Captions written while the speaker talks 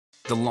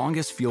The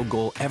longest field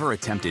goal ever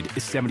attempted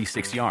is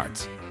 76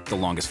 yards. The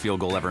longest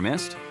field goal ever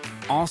missed?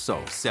 Also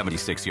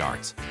 76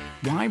 yards.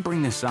 Why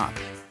bring this up?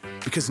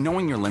 Because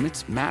knowing your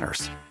limits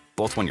matters,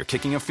 both when you're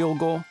kicking a field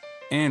goal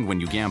and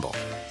when you gamble.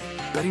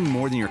 Betting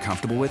more than you're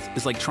comfortable with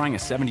is like trying a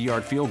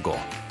 70-yard field goal.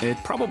 It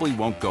probably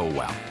won't go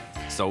well.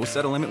 So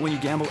set a limit when you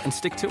gamble and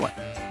stick to it.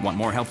 Want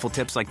more helpful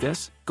tips like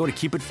this? Go to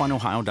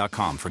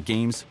keepitfunohio.com for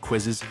games,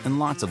 quizzes, and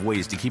lots of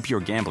ways to keep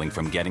your gambling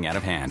from getting out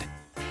of hand.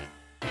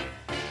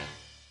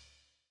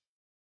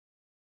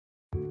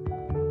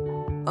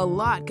 A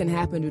lot can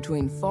happen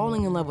between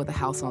falling in love with a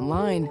house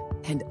online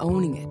and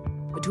owning it.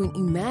 Between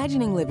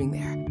imagining living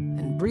there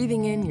and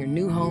breathing in your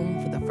new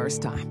home for the first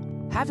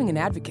time. Having an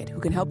advocate who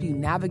can help you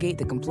navigate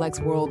the complex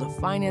world of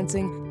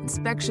financing,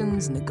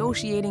 inspections,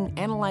 negotiating,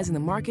 analyzing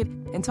the market,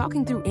 and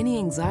talking through any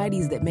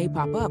anxieties that may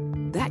pop up,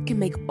 that can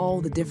make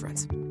all the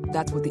difference.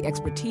 That's what the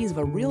expertise of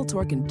a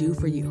Realtor can do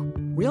for you.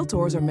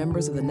 Realtors are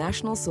members of the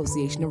National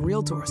Association of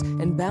Realtors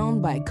and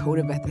bound by a code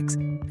of ethics,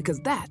 because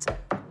that's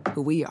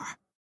who we are.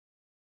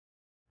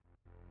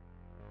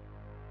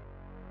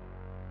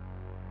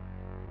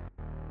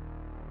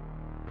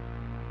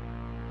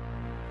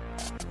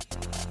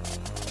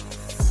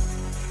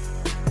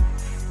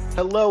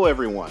 Hello,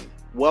 everyone.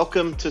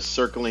 Welcome to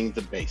Circling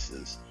the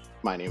Bases.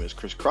 My name is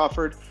Chris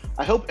Crawford.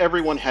 I hope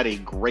everyone had a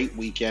great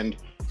weekend.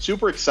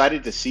 Super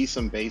excited to see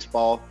some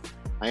baseball.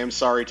 I am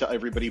sorry to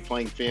everybody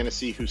playing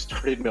fantasy who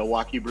started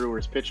Milwaukee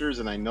Brewers pitchers,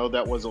 and I know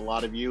that was a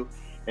lot of you.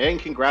 And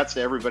congrats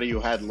to everybody who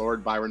had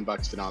Lord Byron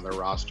Buxton on their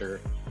roster.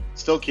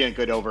 Still can't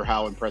get over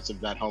how impressive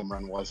that home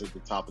run was at the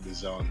top of the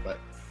zone, but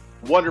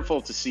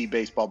wonderful to see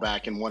baseball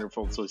back and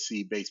wonderful to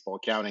see baseball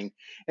counting.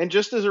 And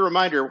just as a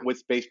reminder,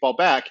 with baseball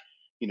back,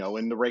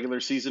 in the regular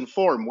season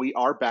form, we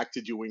are back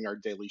to doing our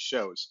daily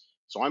shows.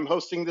 So I'm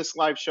hosting this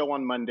live show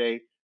on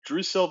Monday.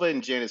 Drew Silva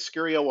and Janice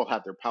Scurio will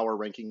have their power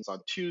rankings on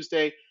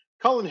Tuesday.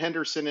 Colin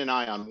Henderson and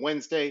I on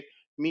Wednesday.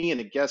 Me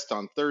and a guest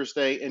on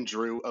Thursday. And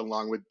Drew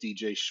along with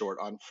DJ Short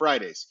on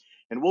Fridays.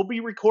 And we'll be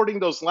recording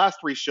those last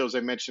three shows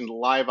I mentioned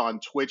live on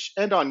Twitch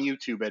and on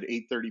YouTube at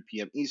 8:30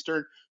 p.m.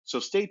 Eastern.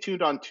 So stay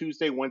tuned on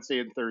Tuesday, Wednesday,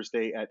 and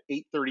Thursday at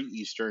 8:30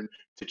 Eastern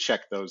to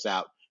check those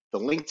out. The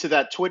link to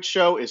that Twitch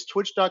show is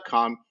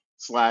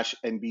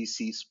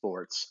twitch.com/NBC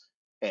Sports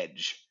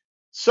Edge.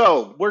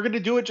 So we're going to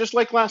do it just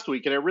like last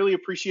week. And I really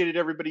appreciated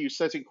everybody who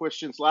sent in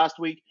questions last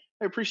week.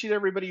 I appreciate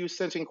everybody who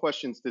sent in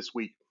questions this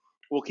week.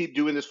 We'll keep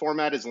doing this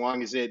format as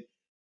long as it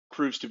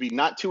proves to be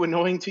not too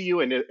annoying to you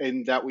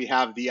and that we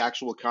have the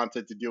actual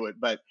content to do it.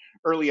 But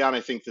early on,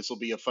 I think this will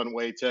be a fun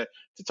way to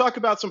talk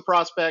about some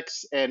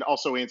prospects and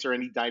also answer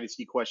any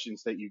dynasty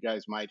questions that you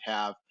guys might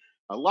have.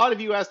 A lot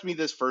of you asked me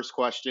this first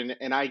question,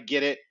 and I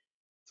get it.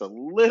 It's a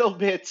little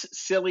bit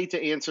silly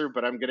to answer,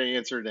 but I'm going to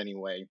answer it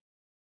anyway.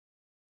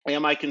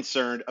 Am I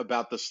concerned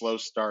about the slow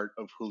start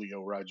of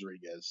Julio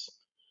Rodriguez?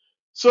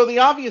 So the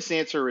obvious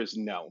answer is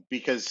no,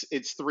 because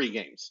it's 3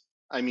 games.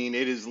 I mean,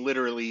 it is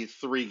literally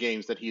 3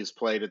 games that he has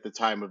played at the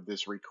time of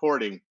this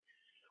recording.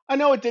 I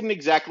know it didn't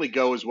exactly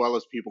go as well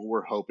as people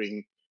were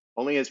hoping.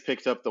 Only has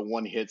picked up the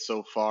 1 hit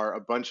so far,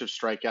 a bunch of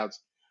strikeouts.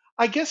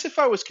 I guess if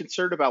I was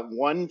concerned about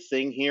one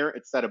thing here,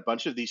 it's that a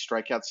bunch of these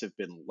strikeouts have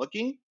been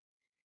looking.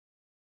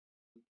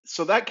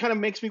 So that kind of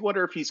makes me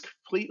wonder if he's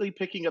completely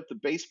picking up the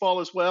baseball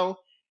as well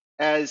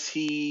as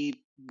you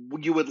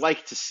would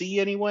like to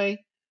see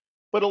anyway.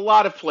 But a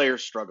lot of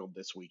players struggled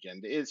this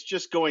weekend. It's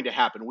just going to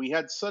happen. We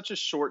had such a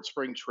short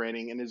spring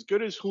training, and as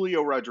good as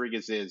Julio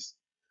Rodriguez is,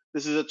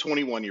 this is a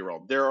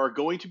 21-year-old. There are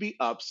going to be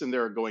ups and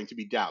there are going to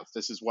be downs.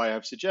 This is why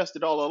I've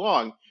suggested all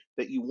along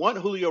that you want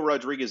Julio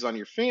Rodriguez on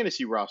your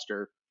fantasy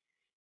roster,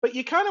 but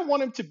you kind of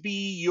want him to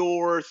be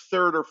your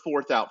 3rd or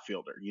 4th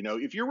outfielder.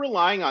 If you're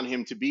relying on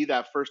him to be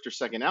that 1st or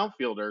 2nd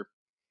outfielder,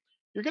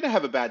 you're going to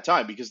have a bad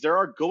time because there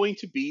are going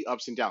to be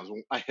ups and downs.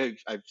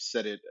 I've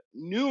said it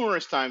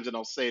numerous times and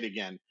I'll say it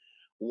again.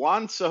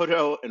 Juan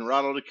Soto and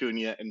Ronald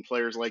Acuna and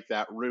players like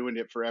that ruined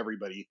it for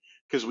everybody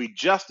because we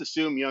just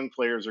assume young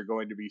players are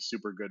going to be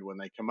super good when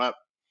they come up.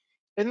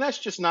 And that's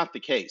just not the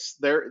case.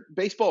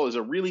 Baseball is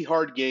a really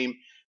hard game.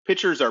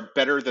 Pitchers are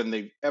better than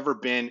they've ever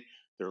been.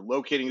 They're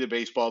locating the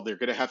baseball. They're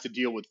going to have to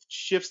deal with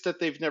shifts that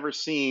they've never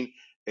seen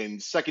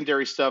and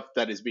secondary stuff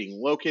that is being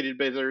located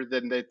better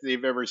than that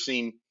they've ever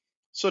seen.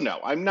 So no,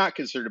 I'm not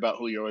concerned about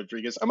Julio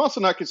Rodriguez. I'm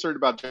also not concerned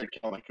about Jared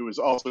Kelenic, who has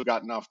also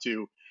gotten off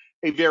to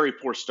a very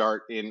poor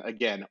start in,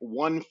 again,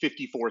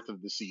 154th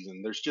of the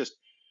season. There's just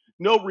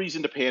no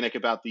reason to panic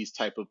about these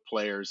type of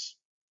players.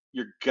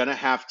 You're going to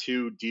have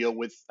to deal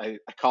with,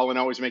 Colin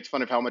always makes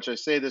fun of how much I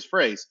say this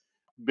phrase,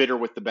 bitter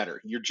with the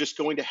better. You're just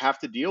going to have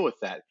to deal with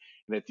that.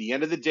 And at the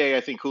end of the day,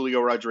 I think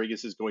Julio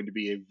Rodriguez is going to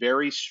be a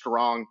very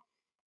strong,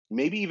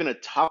 maybe even a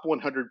top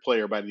 100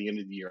 player by the end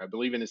of the year. I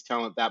believe in his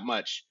talent that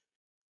much.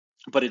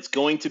 But it's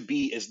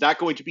not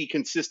going to be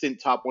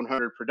consistent top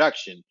 100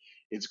 production.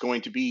 It's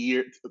going to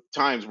be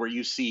times where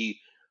you see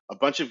a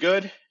bunch of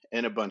good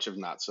and a bunch of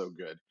not so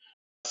good.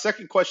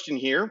 Second question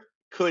here,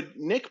 could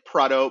Nick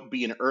Pratto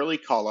be an early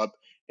call-up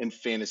and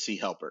fantasy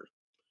helper?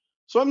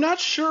 So I'm not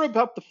sure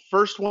about the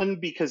first one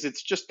because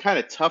it's just kind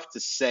of tough to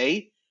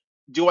say.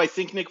 Do I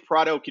think Nick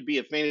Prado could be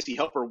a fantasy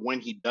helper when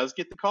he does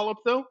get the call up,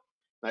 though?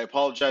 I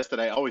apologize that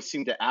I always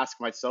seem to ask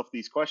myself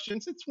these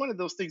questions. It's one of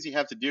those things you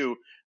have to do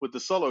with the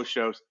solo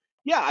shows.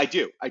 Yeah, I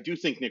do. I do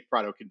think Nick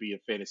Prado could be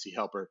a fantasy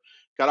helper.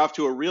 Got off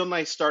to a real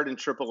nice start in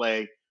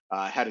AAA.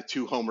 Had a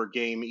 2-homer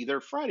game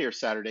either Friday or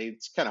Saturday.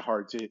 It's kind of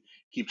hard to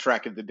keep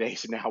track of the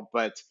days now,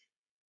 but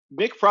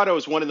Nick Prado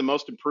is one of the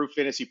most improved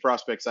fantasy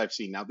prospects I've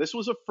seen. Now, this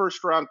was a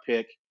first round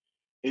pick.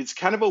 It's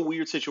kind of a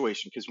weird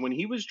situation because when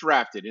he was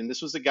drafted, and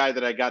this was a guy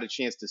that I got a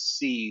chance to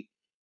see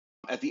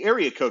at the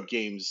area code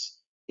games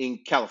in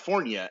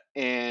California,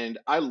 and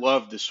I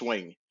loved the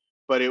swing,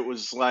 but it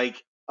was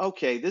like,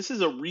 okay, this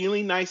is a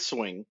really nice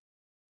swing,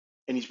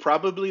 and he's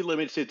probably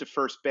limited to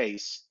first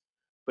base,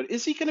 but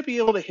is he going to be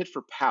able to hit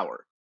for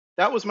power?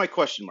 That was my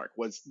question mark.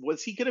 Was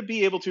he going to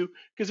be able to?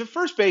 Because at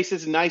first base,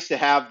 it's nice to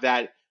have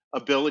that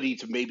ability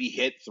to maybe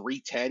hit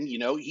 310. You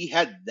know, he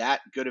had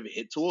that good of a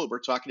hit tool. We're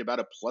talking about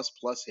a plus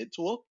plus hit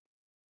tool,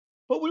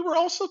 but we were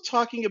also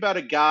talking about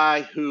a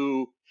guy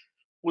who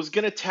was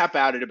going to tap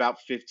out at about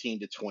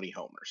 15 to 20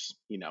 homers,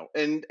 you know,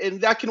 and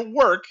that can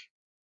work.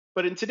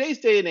 But in today's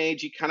day and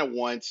age, you kind of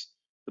want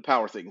the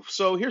power thing.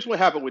 So here's what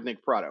happened with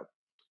Nick Prado.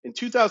 In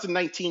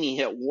 2019, he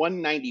hit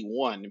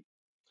 191,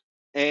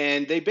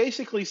 and they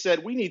basically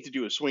said, we need to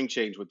do a swing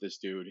change with this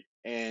dude.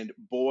 And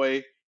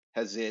boy,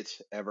 has it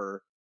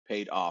ever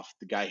paid off.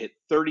 The guy hit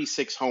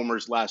 36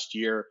 homers last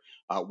year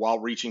while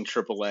reaching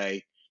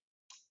AAA.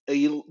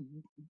 A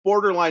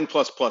borderline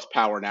plus plus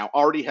power now.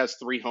 Already has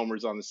 3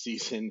 homers on the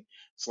season,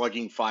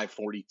 slugging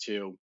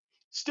 542.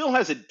 Still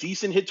has a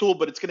decent hit tool,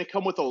 but it's going to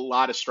come with a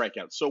lot of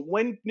strikeouts. So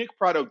when Nick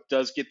Prado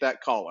does get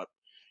that call up,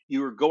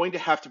 you are going to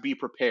have to be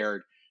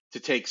prepared to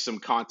take some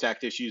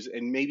contact issues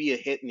and maybe a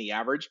hit in the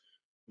average.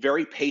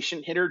 Very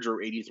patient hitter,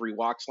 drew 83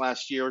 walks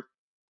last year.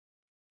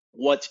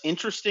 What's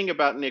interesting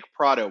about Nick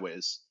Prado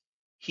is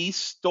he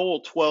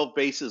stole 12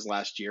 bases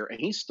last year, and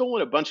he's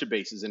stolen a bunch of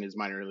bases in his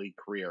minor league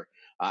career.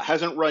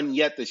 Hasn't run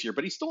yet this year,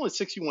 but he's stolen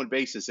 61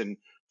 bases in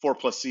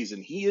 4+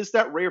 season. He is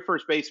that rare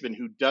first baseman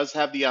who does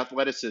have the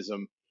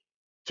athleticism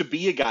to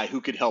be a guy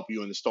who could help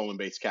you in the stolen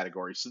base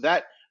category. So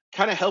that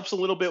kind of helps a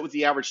little bit with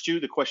the average too.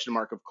 The question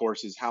mark, of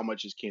course, is how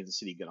much is Kansas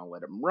City going to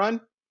let him run?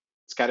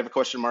 It's kind of a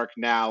question mark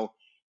now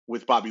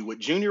with Bobby Witt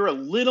Jr. a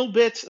little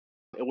bit.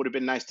 It would have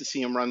been nice to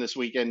see him run this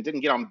weekend.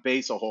 Didn't get on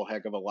base a whole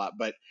heck of a lot,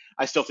 but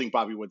I still think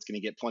Bobby Witt's going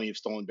to get plenty of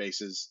stolen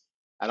bases.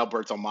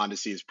 Adalberto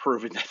Mondesi has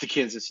proven that the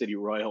Kansas City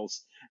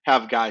Royals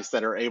have guys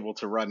that are able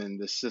to run in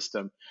this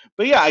system.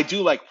 But yeah, I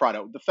do like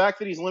Prado. The fact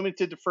that he's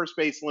limited to first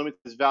base limits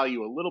his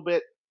value a little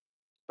bit,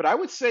 but I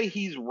would say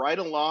he's right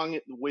along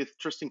with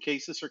Tristan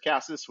Casas or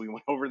Cassis. We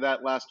went over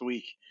that last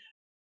week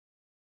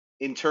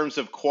in terms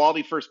of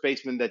quality first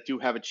basemen that do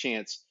have a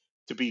chance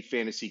to be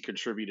fantasy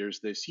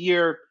contributors this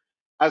year.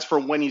 As for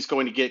when he's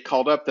going to get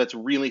called up, that's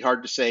really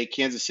hard to say.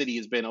 Kansas City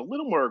has been a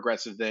little more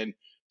aggressive than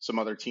some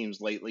other teams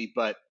lately,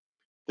 but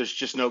there's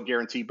just no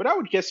guarantee. But I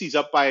would guess he's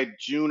up by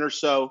June or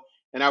so,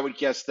 and I would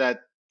guess that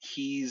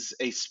he's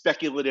a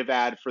speculative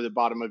ad for the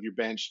bottom of your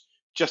bench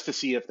just to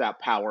see if that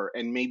power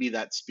and maybe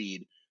that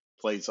speed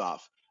plays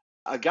off.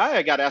 A guy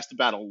I got asked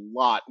about a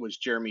lot was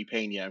Jeremy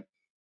Pena.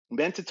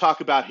 Meant to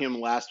talk about him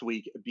last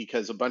week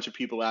because a bunch of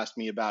people asked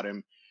me about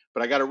him,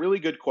 but I got a really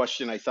good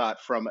question, I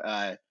thought,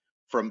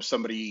 from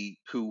somebody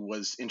who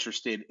was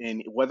interested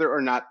in whether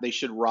or not they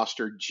should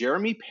roster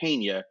Jeremy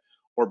Pena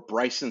or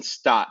Bryson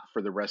Stott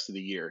for the rest of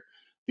the year.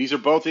 These are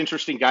both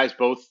interesting guys,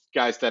 both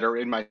guys that are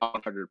in my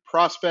 100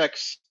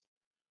 prospects.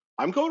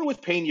 I'm going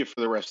with Pena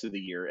for the rest of the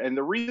year, and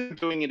the reason I'm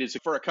doing it is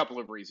for a couple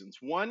of reasons.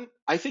 One,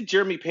 I think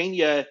Jeremy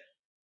Pena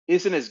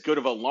isn't as good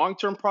of a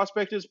long-term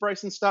prospect as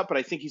Bryson Stott, but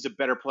I think he's a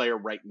better player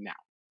right now.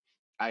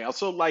 I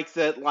also like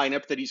that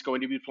lineup that he's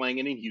going to be playing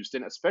in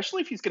Houston,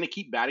 especially if he's going to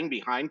keep batting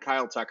behind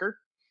Kyle Tucker.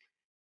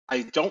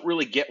 I don't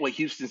really get what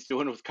Houston's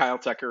doing with Kyle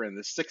Tucker in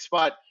the 6th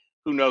spot.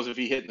 Who knows if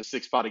he hit in the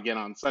 6th spot again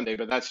on Sunday,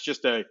 but that's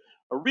just a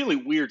really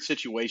weird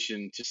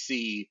situation to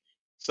see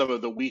some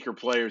of the weaker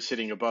players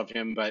hitting above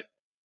him. But if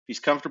he's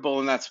comfortable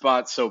in that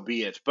spot, so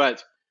be it.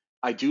 But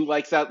I do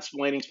like that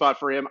landing spot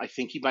for him. I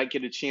think he might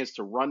get a chance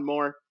to run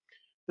more.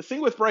 The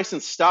thing with Bryson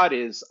Stott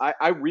is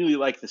I really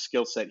like the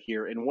skill set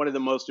here, and one of the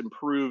most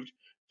improved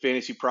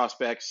fantasy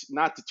prospects,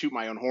 not to toot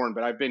my own horn,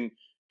 but I've been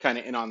kind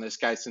of in on this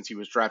guy since he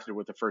was drafted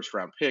with a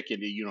first-round pick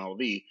into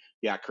UNLV.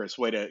 Yeah, Chris,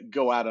 way to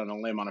go out on a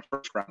limb on a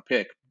first-round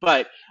pick.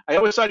 But I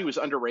always thought he was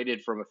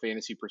underrated from a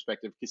fantasy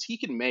perspective because he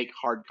can make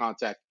hard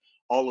contact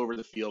all over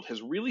the field, has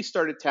really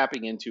started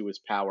tapping into his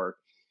power.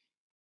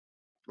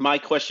 My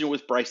question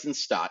with Bryson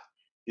Stott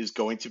is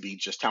going to be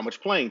just how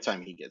much playing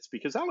time he gets,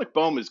 because Alec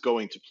Bohm is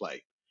going to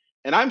play.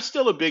 And I'm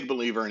still a big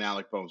believer in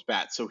Alec Bohm's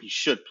bat, so he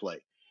should play.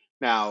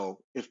 Now,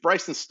 if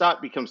Bryson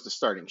Stott becomes the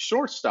starting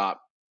shortstop,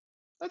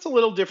 that's a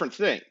little different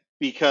thing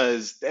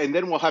and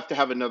then we'll have to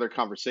have another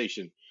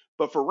conversation.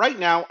 But for right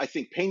now, I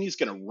think Pena's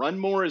going to run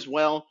more as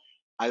well.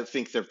 I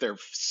think that they're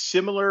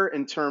similar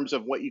in terms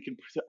of what you can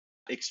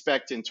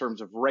expect in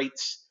terms of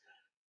rates.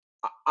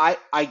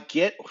 I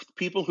get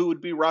people who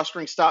would be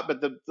rostering Stott,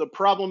 but the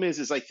problem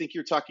is I think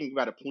you're talking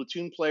about a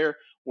platoon player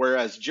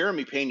whereas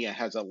Jeremy Pena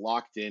has a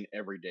locked in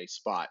everyday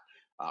spot.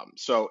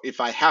 So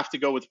if I have to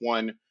go with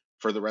one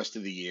for the rest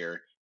of the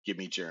year, give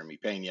me Jeremy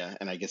Pena,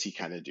 and I guess he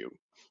kind of do.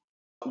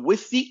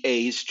 With the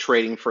A's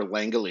trading for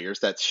Langoliers,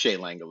 that's Shea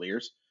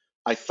Langoliers,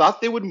 I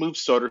thought they would move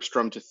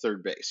Soderstrom to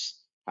third base.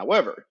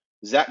 However,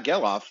 Zach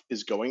Geloff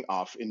is going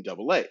off in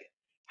Double A.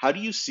 How do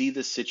you see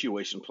this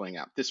situation playing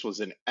out? This was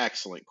an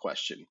excellent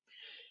question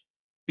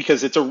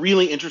because it's a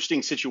really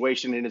interesting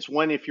situation, and it's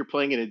one if you're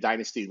playing in a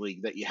dynasty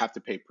league that you have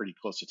to pay pretty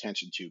close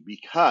attention to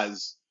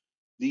because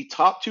the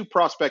top two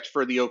prospects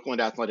for the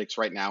Oakland Athletics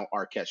right now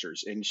are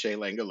catchers in Shea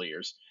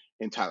Langoliers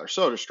and Tyler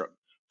Soderstrom.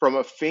 From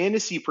a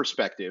fantasy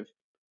perspective,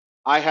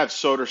 I have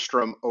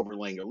Soderstrom over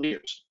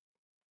Langoliers.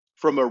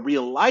 From a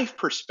real life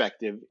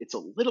perspective, it's a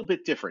little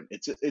bit different.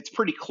 It's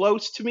pretty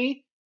close to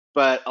me,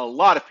 but a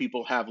lot of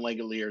people have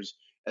Langoliers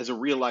as a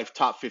real life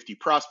top 50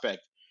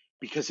 prospect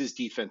because his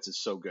defense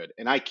is so good,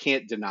 and I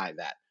can't deny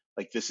that.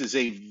 Like this is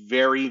a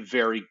very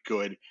very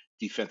good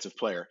defensive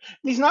player.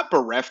 And he's not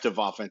bereft of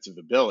offensive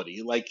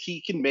ability. Like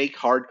he can make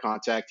hard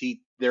contact.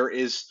 There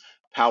is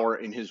power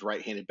in his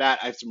right-handed bat.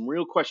 I have some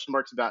real question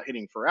marks about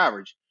hitting for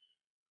average.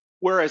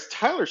 Whereas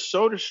Tyler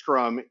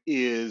Soderstrom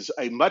is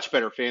a much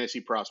better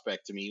fantasy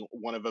prospect to me.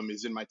 One of them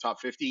is in my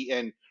top 50.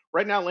 And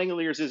right now,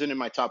 Langoliers isn't in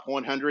my top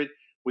 100.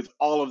 With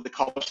all of the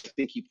calls, I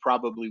think he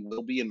probably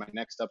will be in my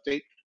next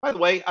update. By the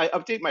way, I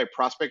update my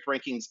prospect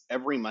rankings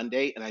every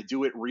Monday and I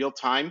do it real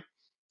time.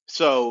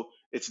 So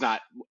it's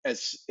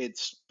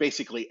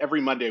basically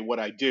every Monday what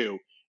I do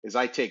is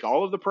I take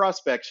all of the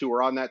prospects who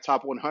are on that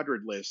top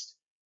 100 list.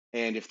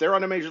 And if they're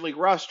on a major league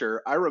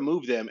roster, I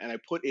remove them and I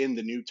put in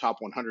the new top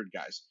 100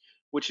 guys,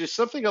 which is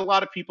something a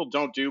lot of people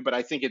don't do, but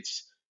I think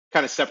it's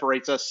kind of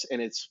separates us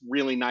and it's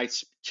really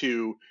nice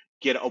to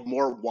get a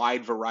more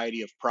wide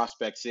variety of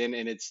prospects in.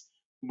 And it's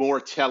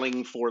more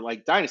telling for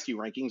like dynasty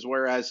rankings.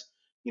 Whereas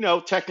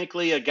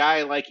technically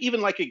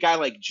even like a guy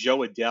like Joe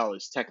Adell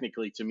is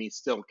technically to me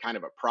still kind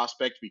of a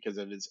prospect because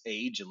of his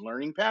age and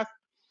learning path.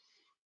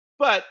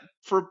 But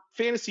for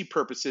fantasy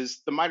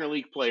purposes, the minor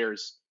league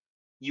players,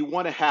 you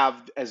want to have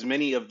as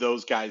many of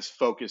those guys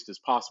focused as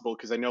possible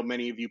because I know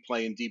many of you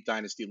play in deep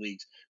dynasty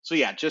leagues. So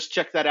yeah, just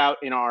check that out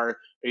in our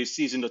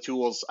season of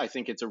tools. I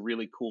think it's a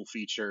really cool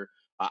feature.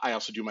 I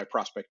also do my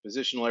prospect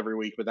positional every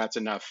week, but that's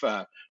enough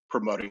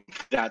promoting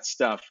that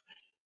stuff.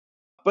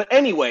 But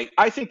anyway,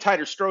 I think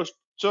Tyler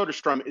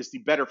Soderstrom is the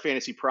better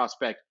fantasy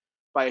prospect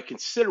by a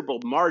considerable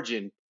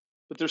margin,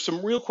 but there's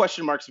some real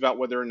question marks about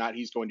whether or not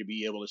he's going to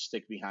be able to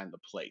stick behind the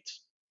plate.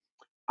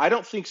 I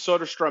don't think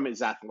Soderstrom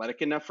is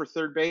athletic enough for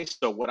third base.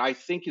 So what I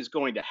think is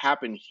going to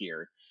happen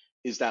here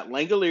is that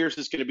Langoliers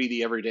is going to be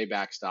the everyday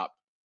backstop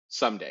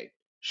someday.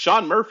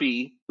 Sean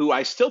Murphy, who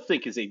I still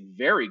think is a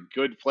very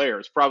good player,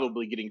 is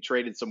probably getting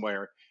traded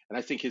somewhere, and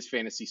I think his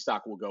fantasy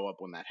stock will go up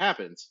when that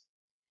happens.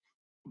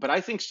 But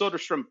I think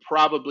Soderstrom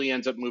probably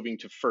ends up moving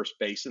to first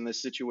base in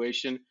this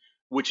situation,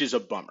 which is a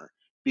bummer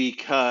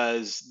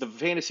because the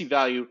fantasy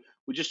value,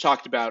 we just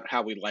talked about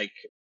how we like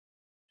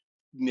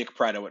Nick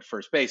Pratto at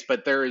first base,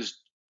 but there is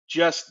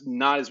just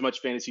not as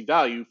much fantasy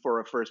value for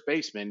a first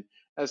baseman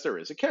as there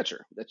is a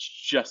catcher. That's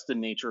just the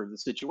nature of the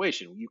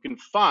situation. You can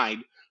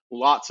find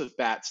lots of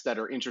bats that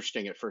are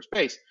interesting at first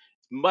base.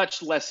 It's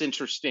much less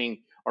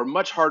interesting or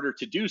much harder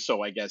to do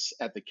so, I guess,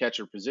 at the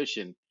catcher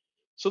position.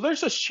 So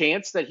there's a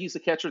chance that he's the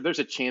catcher. There's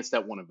a chance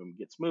that one of them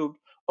gets moved.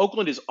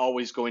 Oakland is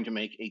always going to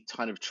make a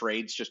ton of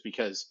trades just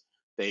because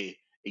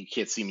you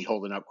can't see me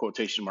holding up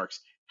quotation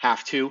marks,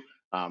 have to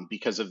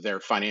because of their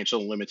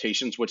financial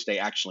limitations, which they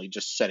actually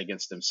just set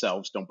against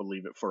themselves. Don't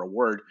believe it for a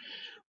word,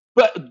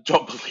 but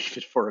don't believe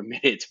it for a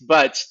minute.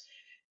 But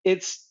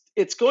it's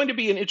going to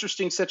be an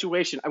interesting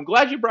situation. I'm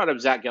glad you brought up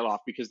Zach Geloff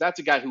because that's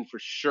a guy who for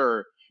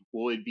sure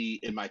would be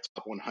in my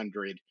top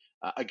 100.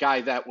 A guy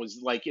that was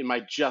like in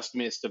my just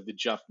missed of the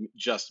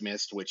just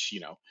missed, which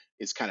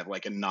is kind of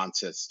like a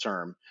nonsense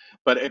term,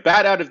 but a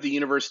bat out of the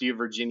University of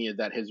Virginia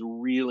that has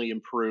really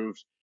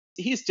improved.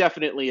 He's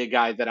definitely a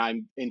guy that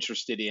I'm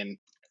interested in.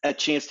 A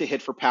chance to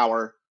hit for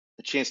power,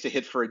 a chance to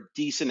hit for a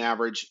decent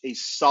average, a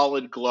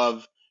solid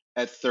glove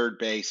at third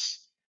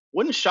base.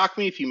 Wouldn't shock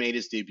me if he made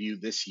his debut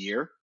this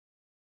year.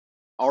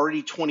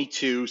 Already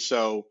 22,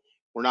 so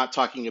we're not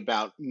talking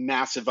about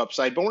massive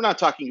upside, but we're not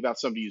talking about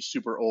somebody who's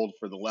super old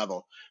for the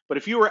level. But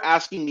if you were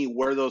asking me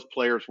where those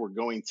players were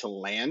going to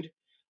land,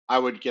 I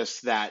would guess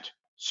that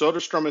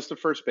Soderstrom is the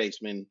first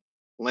baseman,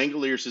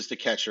 Langoliers is the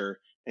catcher,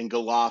 and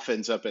Geloff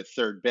ends up at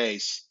third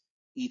base.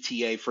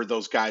 ETA for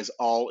those guys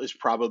all is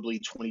probably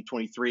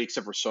 2023,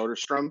 except for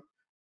Soderstrom.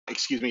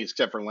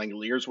 Except for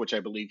Langoliers, which I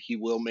believe he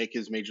will make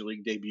his major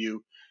league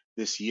debut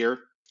this year.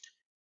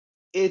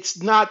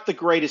 It's not the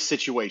greatest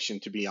situation,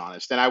 to be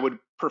honest. And I would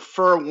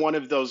prefer one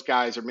of those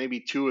guys or maybe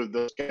two of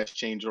those guys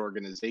change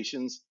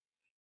organizations,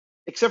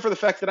 except for the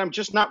fact that I'm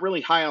just not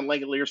really high on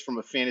Langoliers from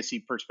a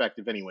fantasy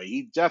perspective anyway.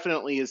 He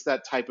definitely is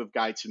that type of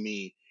guy to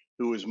me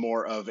who is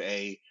more of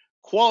a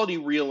quality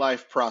real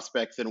life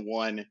prospect than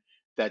one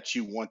that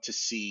you want to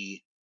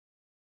see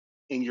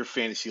in your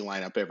fantasy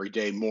lineup every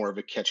day, more of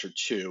a catcher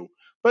too.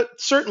 but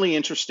certainly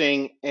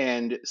interesting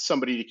and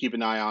somebody to keep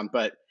an eye on.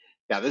 But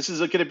yeah, this is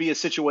going to be a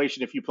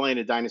situation if you play in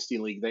a dynasty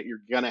league that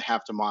you're going to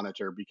have to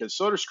monitor because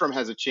Soderstrom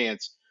has a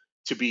chance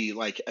to be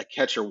like a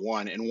catcher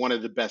one and one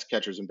of the best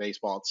catchers in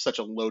baseball. It's such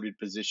a loaded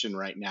position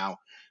right now,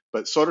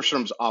 but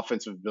Soderstrom's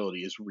offensive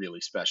ability is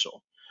really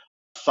special.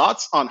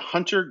 Thoughts on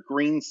Hunter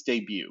Green's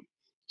debut?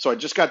 So I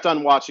just got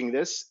done watching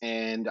this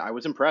and I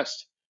was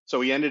impressed.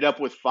 So he ended up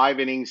with 5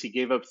 innings. He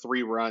gave up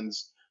 3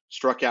 runs,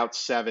 struck out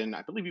 7.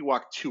 I believe he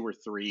walked 2 or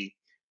 3.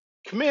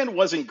 Command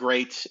wasn't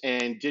great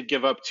and did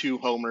give up 2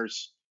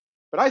 homers.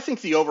 But I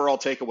think the overall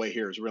takeaway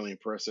here is really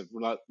impressive.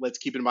 Let's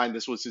keep in mind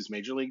this was his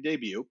major league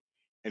debut,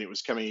 and it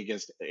was coming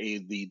against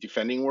the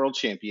defending world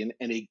champion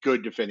and a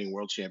good defending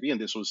world champion.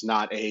 This was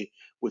not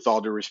with all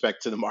due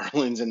respect to the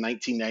Marlins in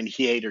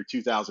 1998 or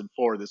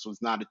 2004, this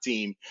was not a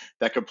team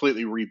that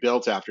completely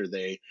rebuilt after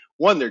they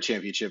won their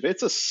championship.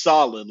 It's a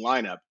solid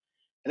lineup.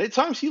 And at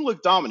times he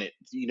looked dominant.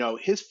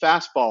 His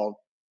fastball,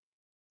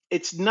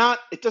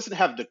 it doesn't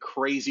have the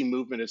crazy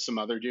movement of some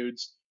other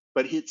dudes,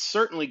 but it's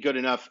certainly good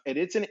enough. And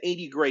it's an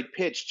 80 grade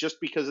pitch just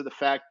because of the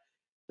fact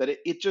that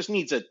it just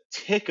needs a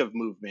tick of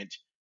movement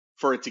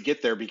for it to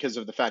get there because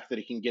of the fact that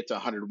it can get to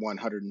 101,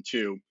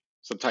 102,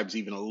 sometimes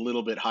even a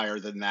little bit higher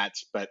than that.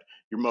 But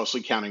you're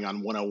mostly counting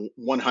on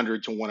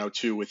 100 to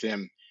 102 with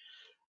him.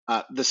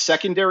 The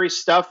secondary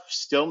stuff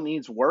still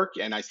needs work,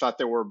 and I thought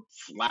there were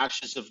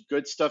flashes of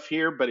good stuff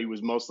here, but he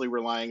was mostly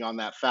relying on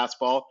that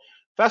fastball.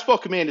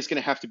 Fastball command is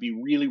going to have to be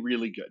really,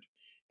 really good.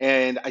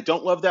 And I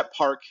don't love that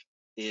park.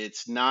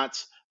 It's not,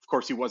 of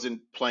course, he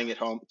wasn't playing at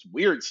home. It's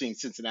weird seeing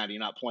Cincinnati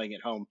not playing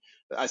at home.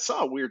 I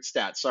saw a weird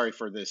stat. Sorry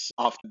for this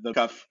off the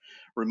cuff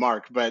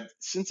remark, but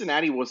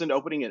Cincinnati wasn't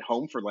opening at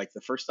home for like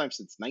the first time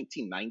since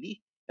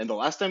 1990. And the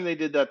last time they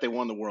did that, they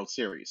won the World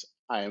Series.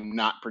 I am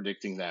not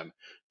predicting them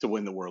to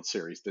win the World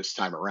Series this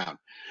time around.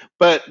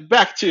 But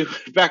back to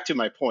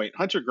my point.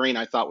 Hunter Green,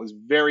 I thought was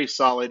very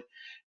solid,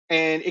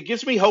 and it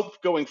gives me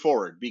hope going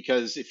forward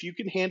because if you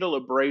can handle a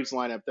Braves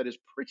lineup that is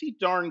pretty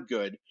darn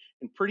good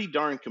and pretty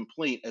darn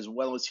complete as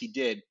well as he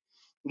did,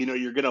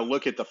 you're going to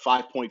look at the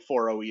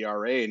 5.40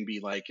 ERA and be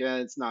like,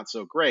 it's not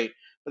so great.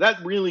 But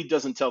that really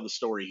doesn't tell the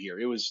story here.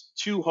 It was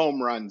 2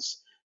 home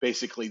runs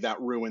basically that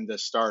ruined the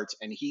start.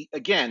 And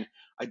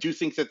I do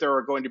think that there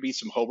are going to be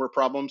some homer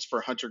problems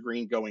for Hunter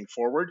Green going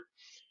forward.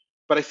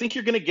 But I think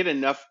you're going to get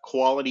enough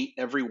quality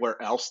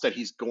everywhere else that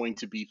he's going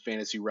to be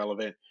fantasy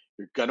relevant.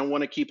 You're going to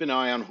want to keep an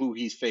eye on who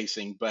he's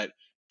facing, but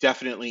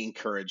definitely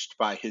encouraged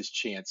by his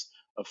chance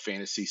of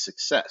fantasy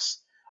success.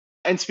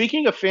 And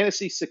speaking of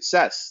fantasy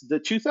success, the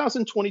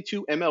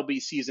 2022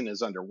 MLB season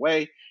is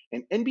underway,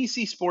 and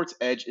NBC Sports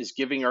Edge is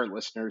giving our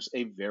listeners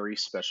a very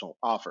special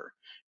offer.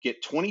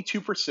 Get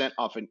 22%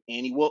 off an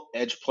annual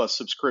Edge Plus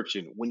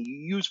subscription when you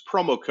use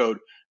promo code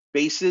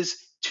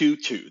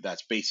BASES22.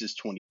 That's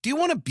BASES20. Do you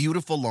want a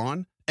beautiful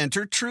lawn?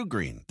 Enter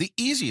TruGreen, the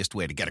easiest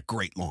way to get a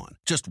great lawn.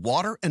 Just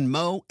water and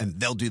mow, and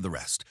they'll do the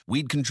rest.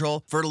 Weed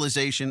control,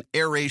 fertilization,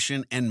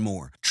 aeration, and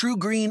more.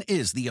 TruGreen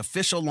is the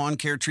official lawn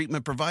care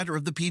treatment provider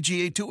of the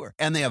PGA Tour,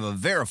 and they have a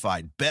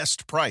verified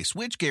best price,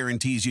 which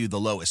guarantees you the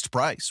lowest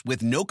price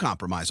with no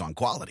compromise on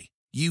quality.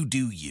 You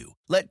do you.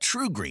 Let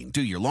TruGreen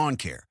do your lawn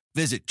care.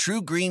 Visit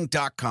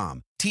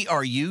TruGreen.com,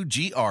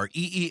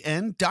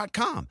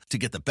 TruGreen.com, to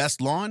get the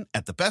best lawn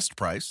at the best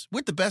price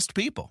with the best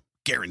people.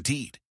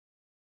 Guaranteed.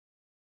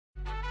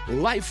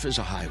 Life is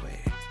a highway,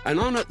 and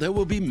on it there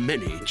will be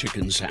many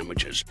chicken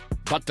sandwiches.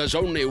 But there's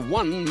only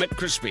one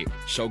McCrispy.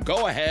 So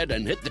go ahead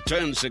and hit the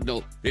turn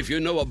signal if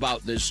you know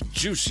about this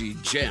juicy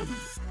gem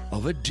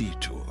of a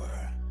detour.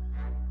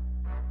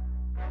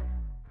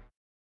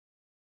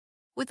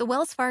 With the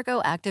Wells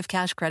Fargo Active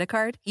Cash Credit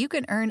Card, you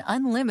can earn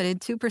unlimited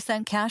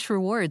 2% cash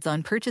rewards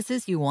on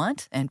purchases you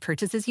want and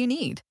purchases you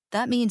need.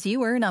 That means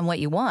you earn on what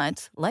you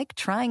want, like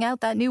trying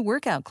out that new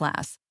workout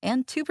class,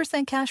 and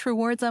 2% cash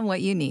rewards on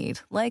what you need,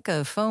 like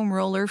a foam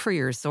roller for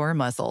your sore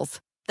muscles.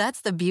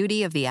 That's the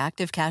beauty of the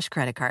Active Cash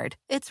Credit Card.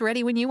 It's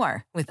ready when you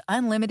are, with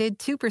unlimited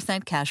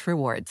 2% cash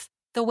rewards.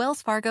 The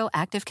Wells Fargo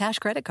Active Cash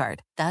Credit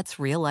Card. That's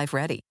real life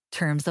ready.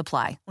 Terms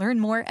apply.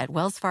 Learn more at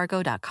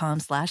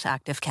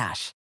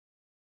wellsfargo.com/activecash.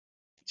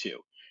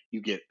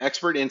 You get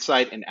expert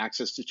insight and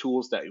access to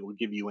tools that will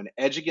give you an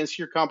edge against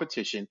your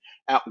competition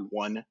at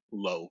one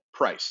low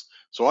price.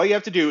 So all you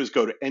have to do is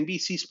go to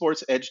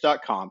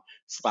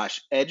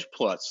NBCSportsEdge.com/Edge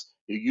Plus.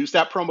 You use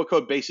that promo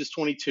code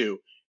BASES22,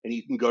 and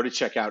you can go to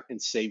checkout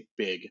and save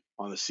big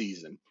on the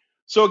season.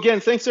 So again,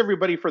 thanks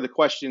everybody for the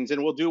questions,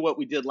 and we'll do what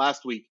we did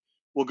last week.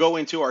 We'll go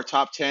into our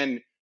top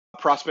 10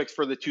 prospects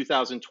for the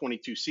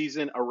 2022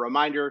 season. A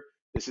reminder,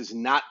 this is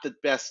not the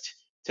best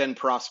 10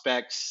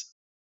 prospects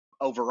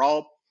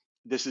overall.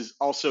 This is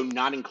also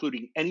not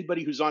including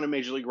anybody who's on a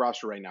major league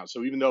roster right now.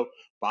 So even though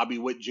Bobby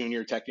Witt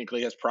Jr.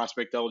 technically has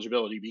prospect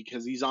eligibility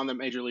because he's on the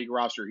major league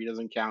roster, he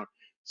doesn't count.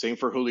 Same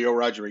for Julio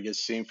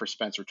Rodriguez, same for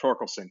Spencer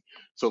Torkelson.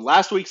 So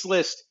last week's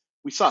list,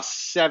 we saw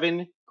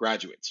 7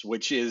 graduates,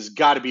 which is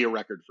got to be a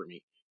record for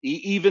me.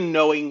 Even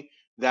knowing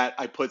that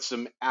I put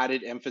some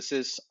added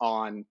emphasis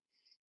on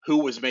who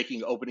was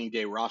making opening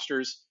day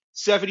rosters,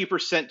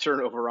 70%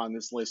 turnover on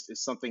this list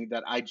is something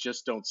that I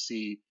just don't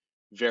see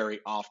very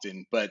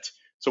often. But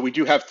so we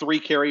do have 3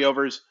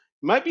 carryovers.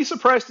 Might be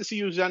surprised to see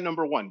who's at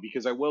number 1,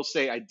 because I will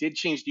say I did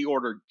change the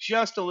order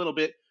just a little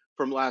bit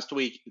from last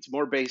week. It's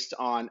more based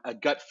on a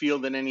gut feel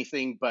than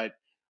anything, but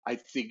I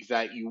think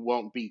that you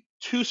won't be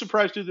too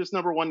surprised who this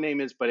number 1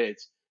 name is, but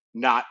it's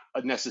not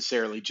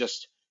necessarily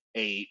just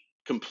a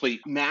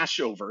complete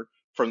mashover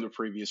from the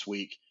previous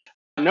week.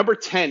 Number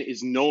 10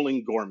 is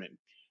Nolan Gorman.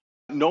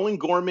 Nolan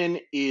Gorman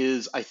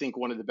is, I think,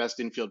 one of the best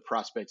infield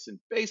prospects in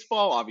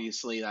baseball.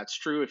 Obviously, that's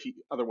true.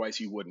 Otherwise,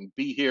 he wouldn't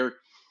be here.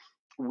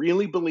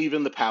 Really believe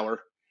in the power.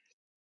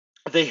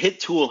 The hit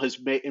tool has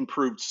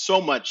improved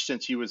so much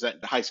since he was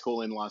at high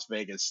school in Las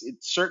Vegas.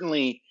 It's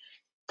certainly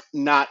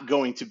not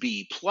going to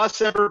be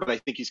plus ever, but I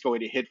think he's going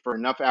to hit for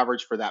enough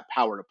average for that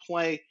power to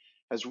play.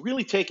 Has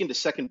really taken to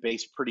second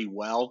base pretty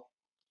well.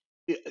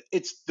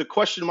 It's the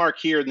question mark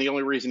here, and the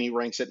only reason he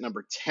ranks at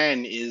number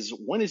 10 is,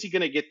 when is he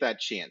going to get that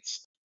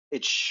chance?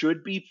 It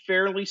should be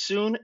fairly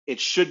soon. It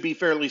should be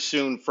fairly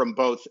soon from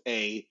both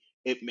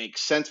it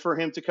makes sense for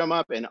him to come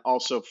up, and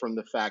also from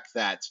the fact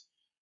that,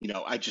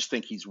 I just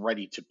think he's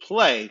ready to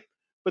play.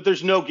 But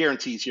there's no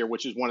guarantees here,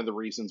 which is one of the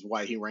reasons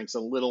why he ranks a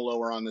little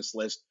lower on this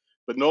list.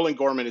 But Nolan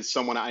Gorman is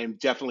someone I am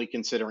definitely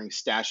considering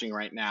stashing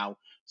right now,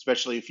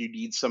 especially if you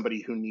need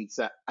somebody who needs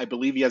that. I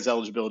believe he has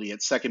eligibility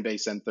at second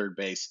base and third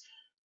base.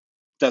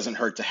 Doesn't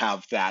hurt to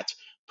have that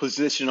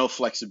positional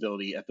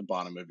flexibility at the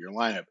bottom of your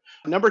lineup.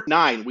 Number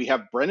 9, we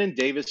have Brennan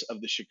Davis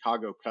of the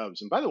Chicago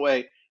Cubs. And by the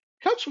way,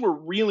 Cubs were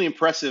really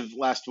impressive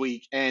last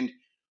week. And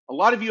a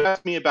lot of you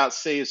asked me about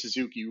Seiya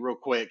Suzuki real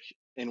quick,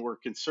 and were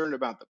concerned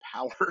about the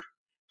power.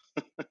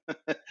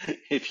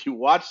 If you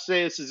watch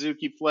Seiya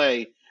Suzuki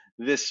play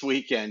this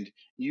weekend,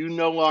 you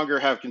no longer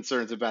have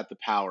concerns about the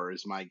power,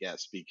 is my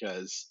guess,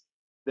 because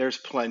there's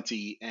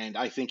plenty. And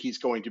I think he's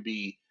going to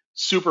be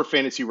super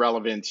fantasy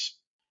relevant.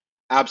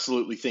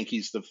 Absolutely think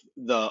he's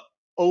the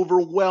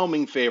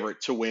overwhelming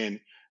favorite to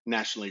win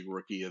National League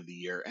Rookie of the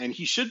Year. And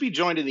he should be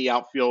joined in the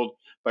outfield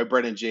by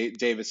Brennan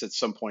Davis at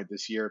some point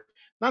this year.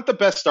 Not the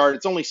best start.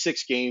 It's only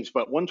 6 games,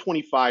 but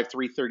 125,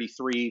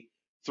 333,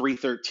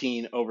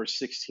 313 over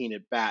 16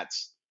 at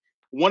bats.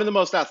 One of the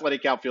most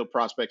athletic outfield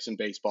prospects in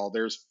baseball.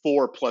 There's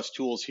 4 plus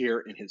tools here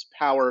in his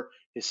power,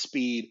 his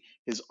speed,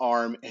 his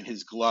arm, and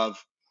his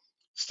glove.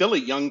 Still a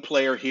young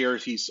player here.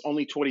 He's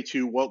only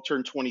 22, won't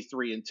turn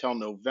 23 until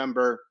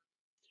November.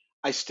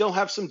 I still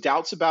have some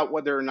doubts about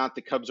whether or not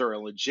the Cubs are a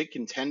legit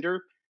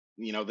contender.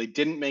 They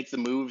didn't make the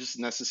moves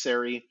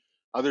necessary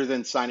other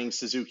than signing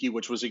Suzuki,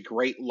 which was a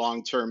great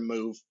long-term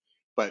move,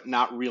 but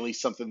not really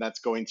something that's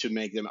going to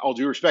make them, all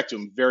due respect to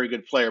him, very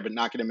good player, but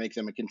not going to make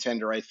them a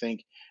contender, I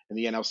think, in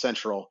the NL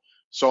Central.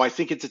 So I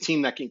think it's a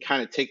team that can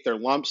kind of take their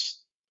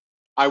lumps.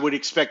 I would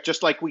expect,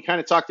 just like we kind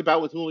of talked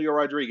about with Julio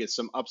Rodriguez,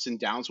 some ups and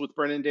downs with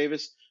Brennan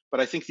Davis, but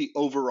I think the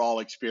overall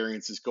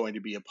experience is going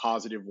to be a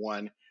positive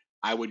one.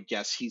 I would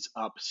guess he's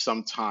up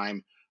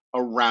sometime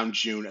around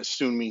June,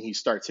 assuming he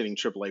starts hitting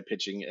AAA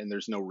pitching, and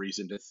there's no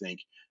reason to think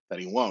that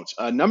he won't.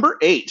 Number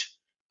 8,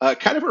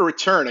 kind of a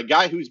return, a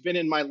guy who's been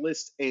in my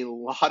list a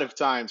lot of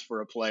times for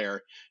a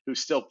player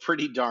who's still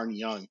pretty darn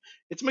young.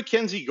 It's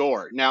Mackenzie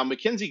Gore. Now,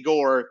 Mackenzie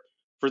Gore,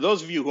 for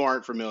those of you who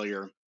aren't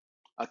familiar,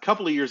 a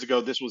couple of years ago,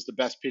 this was the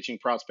best pitching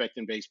prospect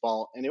in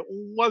baseball, and it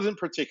wasn't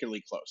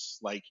particularly close.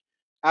 Like,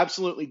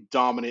 absolutely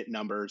dominant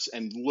numbers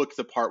and looked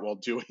the part while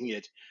doing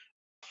it.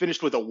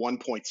 Finished with a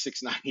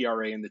 1.69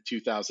 ERA in the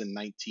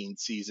 2019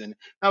 season.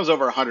 That was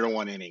over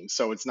 101 innings,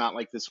 so it's not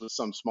like this was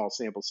some small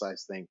sample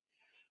size thing.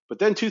 But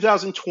then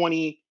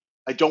 2020,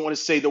 I don't want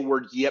to say the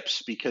word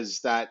yips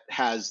because that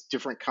has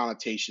different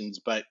connotations,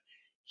 but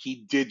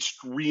he did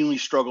really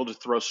struggle to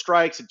throw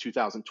strikes. In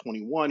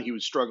 2021, he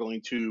was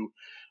struggling to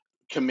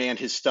command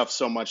his stuff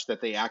so much that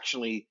they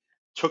actually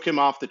took him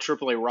off the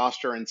AAA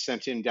roster and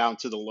sent him down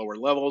to the lower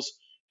levels.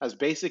 Has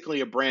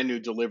basically a brand new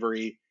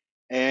delivery,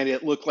 and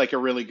it looked like a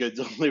really good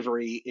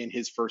delivery in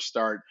his first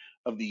start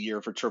of the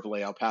year for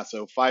AAA El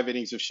Paso. 5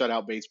 innings of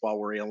shutout baseball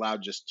where he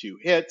allowed just 2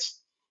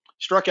 hits,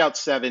 struck out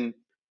 7,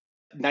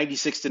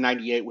 96 to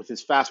 98 with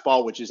his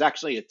fastball, which is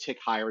actually a tick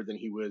higher than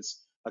he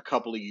was a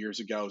couple of years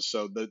ago.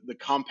 So the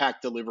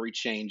compact delivery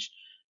change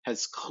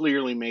has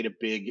clearly made a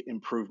big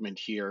improvement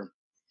here.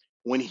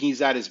 When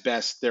he's at his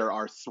best, there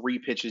are 3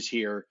 pitches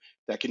here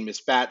that can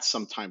miss bats,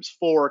 sometimes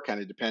 4,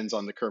 kind of depends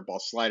on the curveball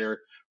slider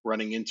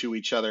running into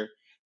each other.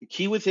 The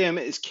key with him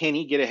is, can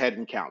he get ahead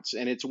in counts?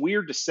 And it's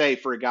weird to say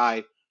for a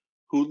guy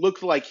who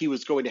looked like he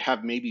was going to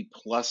have maybe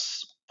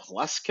plus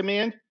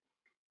command,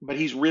 but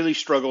he's really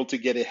struggled to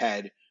get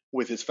ahead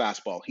with his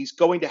fastball. He's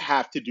going to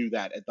have to do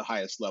that at the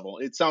highest level.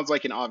 It sounds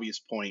like an obvious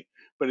point,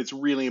 but it's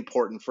really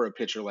important for a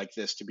pitcher like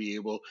this to be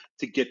able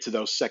to get to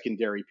those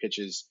secondary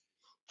pitches.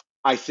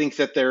 I think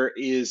that there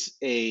is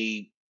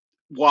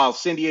while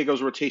San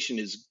Diego's rotation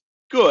is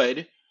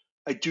good,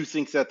 I do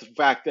think that the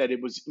fact that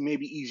it was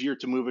maybe easier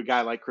to move a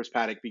guy like Chris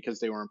Paddack because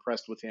they were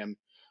impressed with him.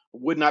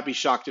 Would not be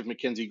shocked if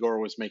Mackenzie Gore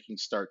was making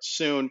starts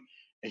soon,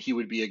 and he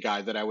would be a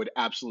guy that I would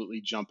absolutely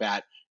jump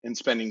at and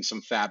spending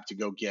some fab to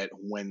go get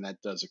when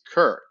that does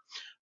occur.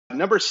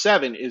 Number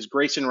 7 is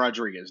Grayson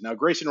Rodriguez. Now,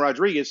 Grayson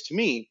Rodriguez, to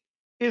me,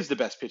 is the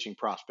best pitching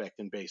prospect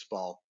in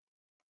baseball.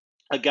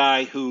 A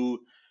guy who,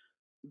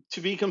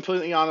 to be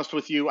completely honest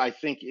with you, I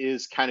think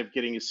is kind of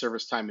getting his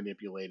service time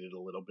manipulated a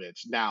little bit.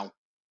 Now,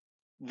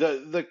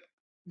 the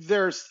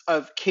there's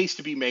a case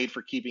to be made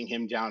for keeping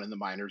him down in the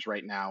minors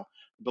right now.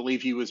 I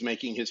believe he was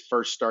making his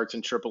first starts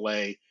in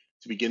AAA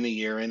to begin the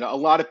year, and a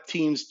lot of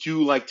teams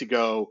do like to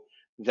go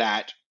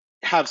that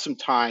have some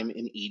time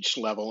in each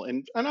level,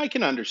 and I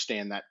can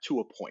understand that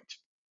to a point.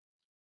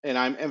 And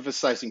I'm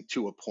emphasizing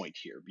to a point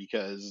here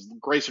because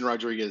Grayson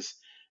Rodriguez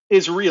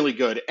is really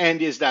good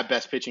and is that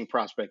best pitching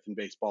prospect in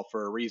baseball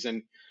for a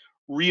reason.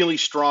 Really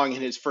strong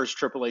in his first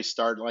AAA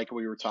start, like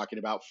we were talking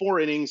about. 4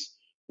 innings,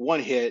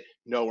 1 hit,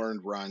 no earned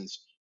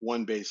runs,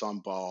 1 base on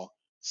ball,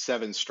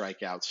 7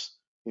 strikeouts.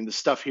 I mean, the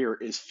stuff here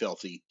is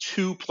filthy.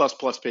 2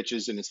 plus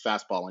pitches in his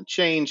fastball and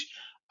change,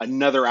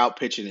 another out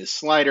pitch in his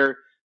slider.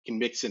 Can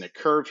mix in a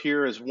curve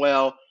here as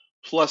well,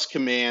 plus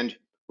command,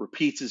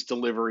 repeats his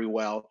delivery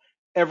well.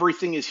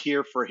 Everything is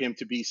here for him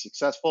to be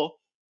successful.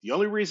 The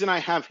only reason I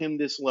have him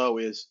this low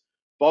is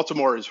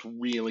Baltimore is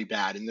really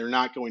bad, and they're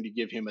not going to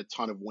give him a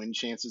ton of win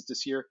chances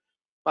this year.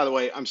 By the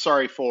way, I'm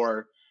sorry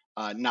for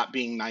not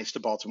being nice to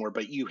Baltimore,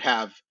 but you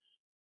have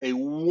a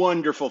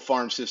wonderful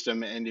farm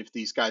system, and if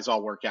these guys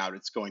all work out,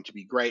 it's going to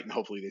be great, and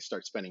hopefully they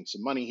start spending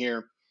some money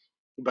here.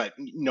 But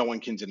no one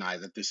can deny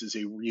that this is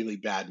a really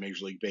bad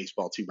Major League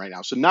Baseball team right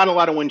now. So not a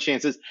lot of win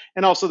chances,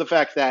 and also the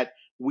fact that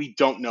we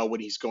don't know when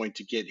he's going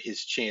to get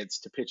his chance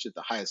to pitch at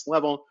the highest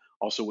level.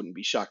 Also wouldn't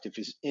be shocked if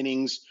his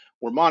innings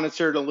were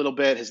monitored a little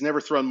bit. Has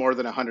never thrown more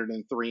than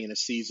 103 in a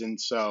season.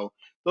 So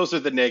those are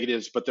the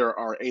negatives, but there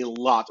are a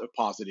lot of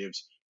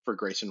positives for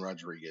Grayson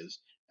Rodriguez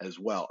as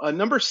well.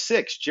 Number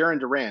 6, Jarren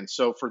Duran.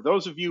 So for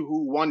those of you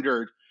who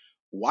wondered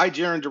why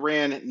Jarren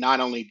Duran not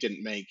only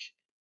didn't make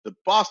the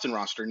Boston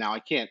roster, now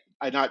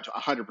I'm not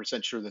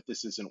 100% sure that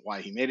this isn't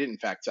why he made it. In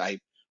fact, I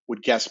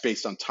would guess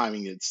based on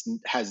timing, it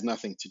has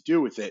nothing to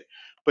do with it,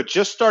 but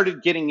just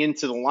started getting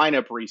into the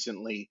lineup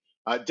recently.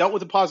 Dealt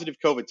with a positive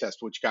COVID test,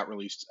 which got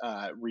released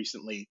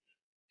recently.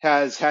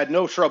 Has had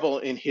no trouble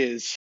in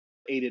his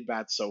 8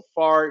 at-bats so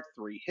far,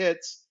 3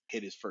 hits,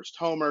 hit his first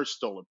homer,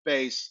 stole a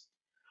base.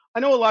 I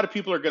know a lot of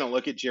people are going to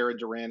look at Jarren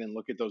Duran and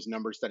look at those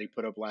numbers that he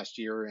put up last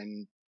year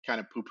and kind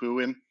of poo-poo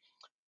him.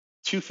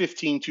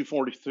 215,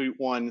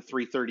 241,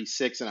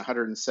 336, and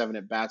 107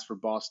 at-bats for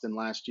Boston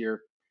last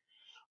year.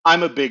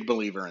 I'm a big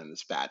believer in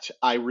this batch.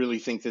 I really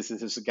think this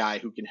is a guy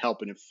who can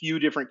help in a few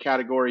different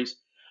categories.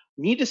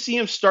 Need to see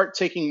him start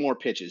taking more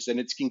pitches, and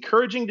it's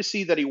encouraging to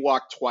see that he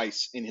walked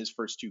twice in his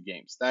first 2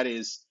 games. That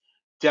is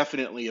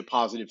definitely a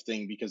positive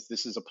thing because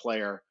this is a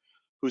player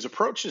whose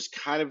approach has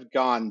kind of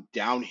gone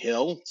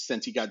downhill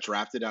since he got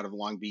drafted out of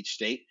Long Beach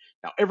State.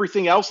 Now,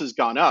 everything else has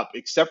gone up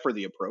except for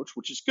the approach,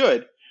 which is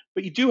good,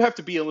 but you do have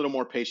to be a little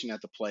more patient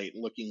at the plate.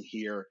 Looking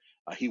here,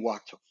 he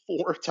walked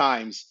 4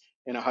 times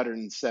in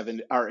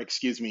 107, or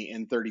excuse me,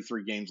 in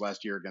 33 games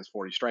last year against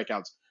 40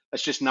 strikeouts.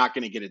 That's just not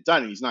going to get it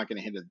done. He's not going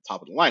to hit at the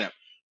top of the lineup.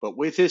 But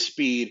with his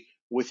speed,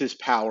 with his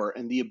power,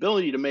 and the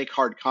ability to make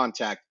hard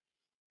contact,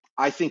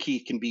 I think he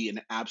can be an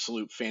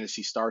absolute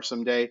fantasy star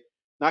someday.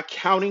 Not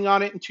counting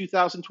on it in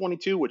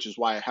 2022, which is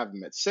why I have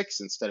him at 6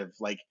 instead of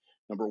like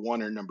number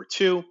 1 or number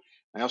 2.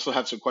 I also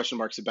have some question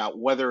marks about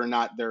whether or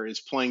not there is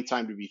playing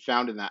time to be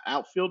found in that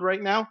outfield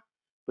right now.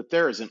 But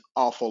there is an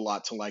awful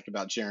lot to like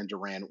about Jarren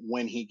Duran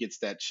when he gets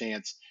that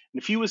chance.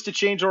 And if he was to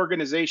change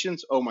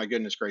organizations, oh my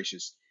goodness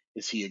gracious,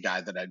 is he a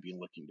guy that I'd be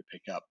looking to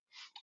pick up?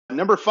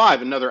 Number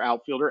 5, another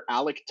outfielder,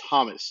 Alek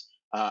Thomas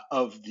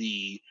of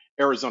the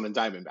Arizona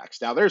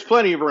Diamondbacks. Now, there's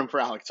plenty of room for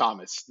Alek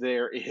Thomas.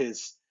 There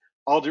is,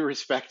 all due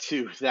respect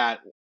to that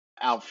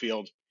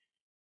outfield,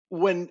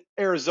 when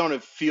Arizona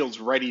feels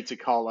ready to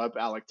call up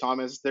Alek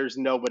Thomas, there's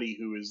nobody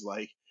who is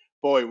like,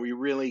 boy, we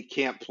really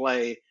can't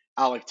play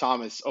Alek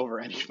Thomas over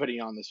anybody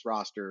on this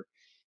roster.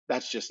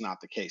 That's just not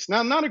the case.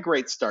 Now, not a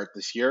great start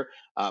this year.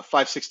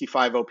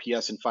 565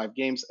 OPS in 5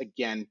 games.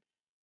 Again,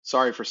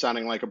 sorry for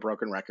sounding like a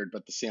broken record,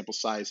 but the sample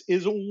size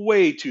is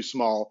way too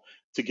small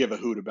to give a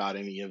hoot about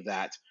any of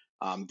that.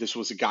 This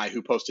was a guy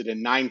who posted a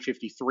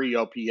 953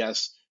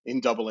 OPS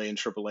in AA and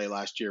AAA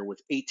last year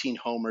with 18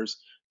 homers,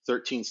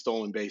 13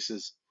 stolen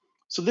bases.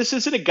 So this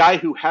isn't a guy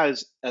who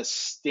has a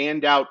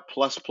standout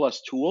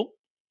plus tool,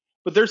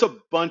 but there's a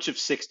bunch of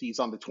 60s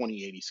on the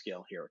 20/80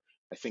 scale here.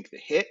 I think the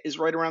hit is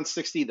right around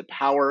 60, the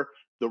power,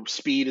 the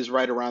speed is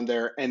right around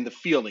there, and the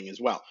fielding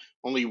as well.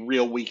 Only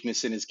real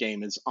weakness in his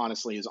game is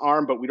honestly his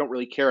arm, but we don't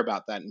really care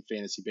about that in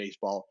fantasy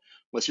baseball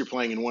unless you're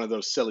playing in one of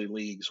those silly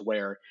leagues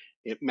where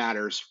it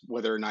matters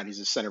whether or not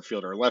he's a center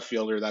fielder or left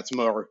fielder. That's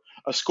more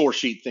a score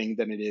sheet thing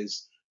than it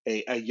is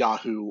a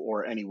Yahoo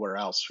or anywhere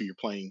else who you're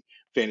playing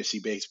fantasy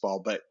baseball.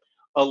 But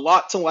a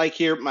lot to like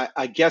here.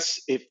 I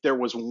guess if there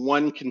was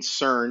one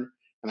concern,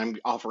 and I'm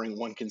offering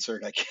one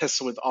concern, I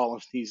guess, with all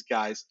of these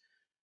guys,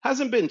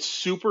 hasn't been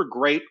super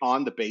great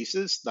on the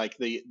bases. Like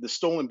the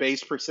stolen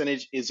base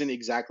percentage isn't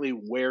exactly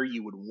where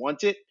you would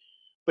want it,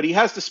 but he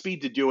has the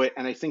speed to do it.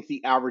 And I think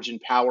the average and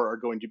power are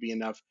going to be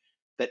enough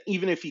that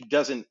even if he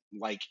doesn't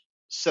like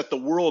set the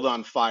world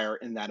on fire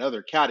in that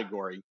other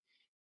category,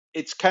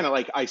 it's kind of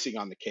like icing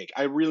on the cake.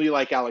 I really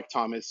like Alec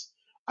Thomas.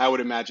 I would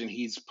imagine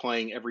he's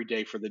playing every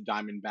day for the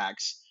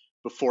Diamondbacks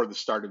before the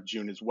start of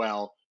June as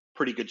well.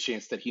 Pretty good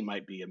chance that he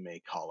might be a May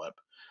call up.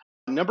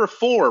 Number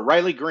 4,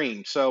 Riley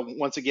Green. So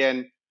once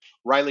again,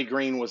 Riley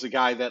Green was a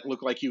guy that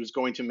looked like he was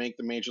going to make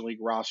the major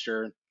league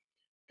roster.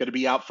 Going to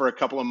be out for a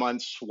couple of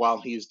months while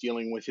he's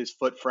dealing with his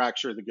foot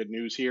fracture. The good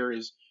news here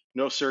is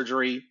no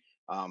surgery.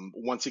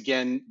 Once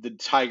again, the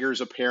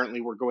Tigers apparently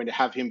were going to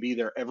have him be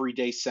their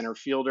everyday center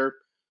fielder.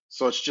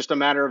 So it's just a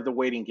matter of the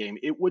waiting game.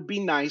 It would be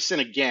nice. And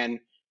again,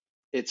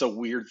 it's a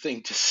weird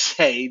thing to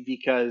say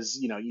because,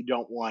 you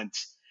don't want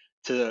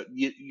to,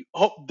 you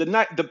hope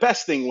the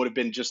best thing would have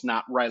been just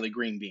not Riley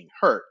Green being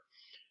hurt.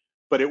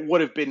 But it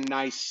would have been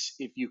nice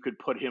if you could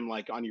put him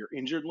like on your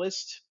injured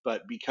list.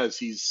 But because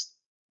he's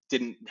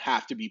didn't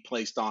have to be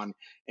placed on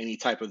any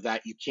type of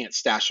that, you can't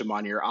stash him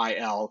on your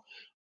IL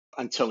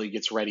until he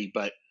gets ready.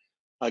 But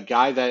a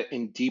guy that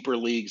in deeper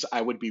leagues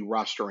I would be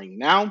rostering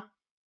now,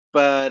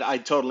 but I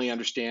totally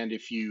understand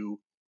if you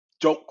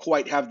don't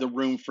quite have the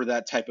room for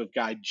that type of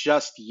guy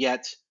just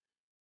yet.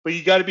 But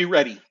you got to be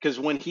ready because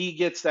when he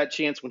gets that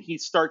chance, when he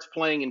starts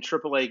playing in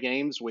AAA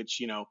games,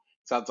 which,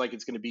 sounds like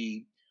it's going to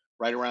be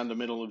right around the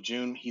middle of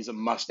June, he's a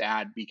must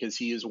add because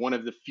he is one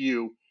of the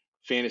few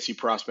fantasy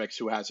prospects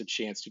who has a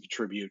chance to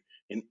contribute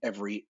in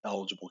every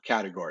eligible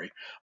category.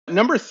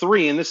 Number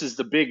 3, and this is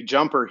the big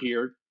jumper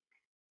here,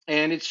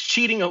 and it's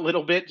cheating a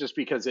little bit just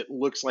because it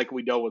looks like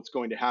we know what's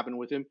going to happen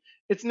with him.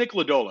 It's Nick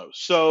Lodolo.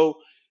 So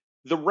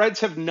the Reds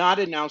have not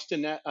announced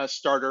a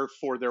starter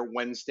for their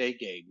Wednesday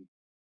game.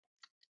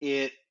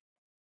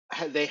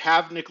 They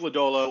have Nick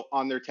Lodolo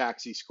on their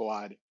taxi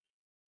squad.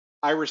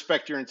 I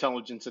respect your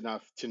intelligence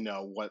enough to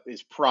know what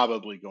is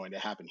probably going to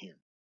happen here.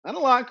 Not a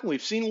lot.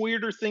 We've seen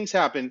weirder things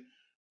happen,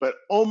 but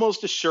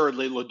almost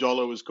assuredly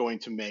Lodolo is going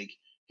to make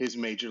his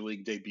major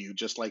league debut,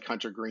 just like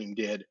Hunter Green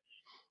did.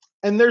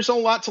 And there's a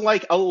lot to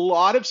like. A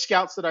lot of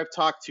scouts that I've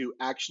talked to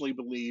actually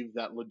believe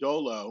that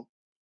Lodolo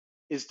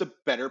is the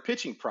better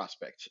pitching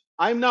prospect.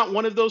 I'm not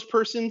one of those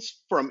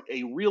persons from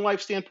a real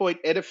life standpoint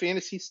and a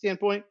fantasy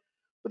standpoint,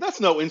 but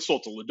that's no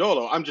insult to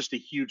Lodolo. I'm just a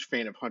huge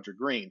fan of Hunter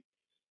Green.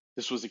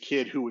 This was a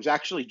kid who was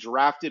actually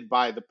drafted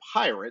by the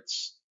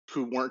Pirates,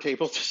 who weren't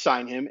able to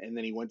sign him, and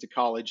then he went to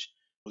college,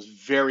 was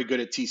very good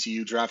at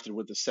TCU, drafted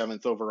with the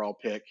 7th overall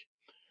pick.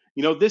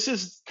 This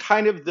is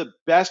kind of the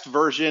best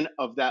version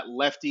of that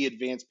lefty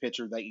advanced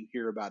pitcher that you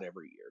hear about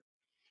every year.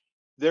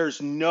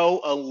 There's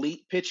no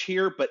elite pitch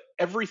here, but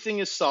everything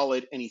is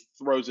solid, and he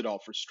throws it all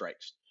for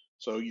strikes.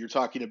 So you're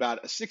talking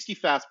about a 60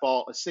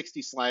 fastball, a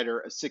 60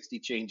 slider, a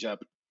 60 changeup.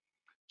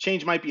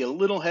 Change might be a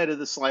little ahead of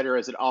the slider,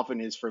 as it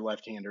often is for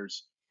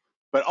left-handers.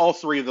 But all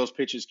 3 of those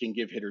pitches can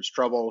give hitters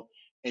trouble,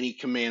 and he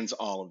commands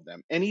all of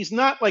them. And he's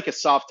not like a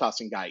soft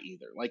tossing guy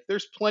either. Like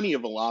there's plenty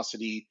of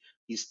velocity.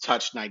 He's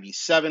touched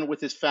 97 with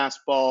his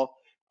fastball.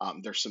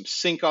 There's some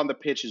sink on the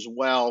pitch as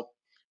well.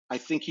 I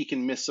think he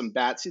can miss some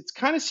bats. It's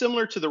kind of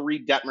similar to the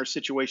Reed Detmer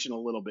situation a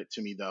little bit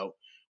to me, though,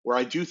 where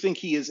I do think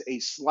he is a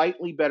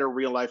slightly better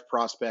real-life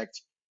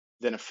prospect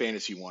than a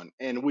fantasy one.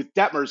 And with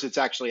Detmers, it's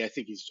actually, I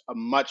think he's a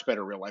much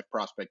better real-life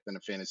prospect than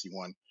a fantasy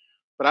one.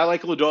 But I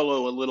like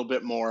Lodolo a little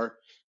bit more.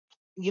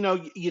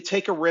 You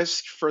take a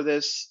risk for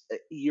this.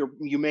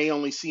 You may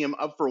only see him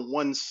up for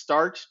one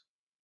start.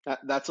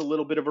 That's a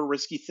little bit of a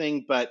risky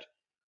thing, but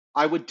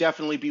I would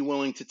definitely be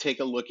willing to take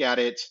a look at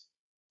it.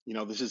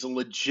 This is a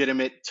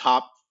legitimate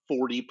top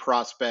 40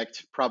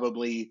 prospect,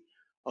 probably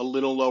a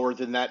little lower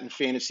than that in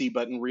fantasy,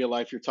 but in real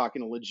life, you're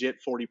talking a legit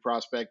 40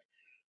 prospect.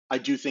 I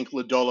do think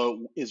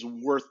Lodolo is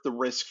worth the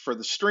risk for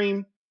the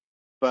stream,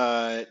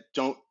 but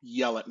don't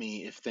yell at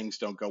me if things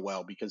don't go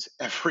well because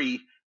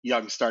every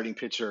young starting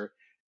pitcher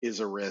is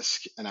a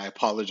risk. And I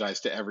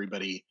apologize to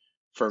everybody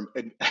for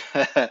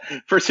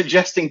for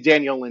suggesting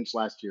Daniel Lynch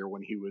last year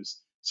when he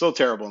was so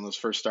terrible in those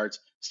first starts.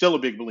 Still a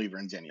big believer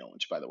in Daniel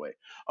Lynch, by the way.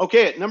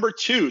 Okay, at number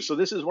 2. So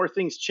this is where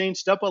things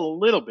changed up a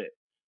little bit.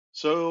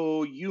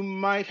 So you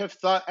might have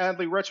thought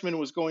Adley Rutschman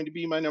was going to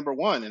be my number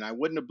 1, and I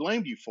wouldn't have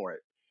blamed you for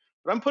it.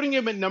 But I'm putting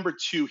him at number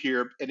 2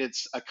 here, and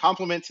it's a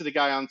compliment to the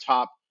guy on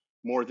top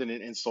more than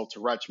an insult to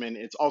Rutschman.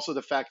 It's also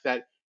the fact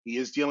that he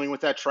is dealing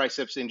with that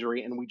triceps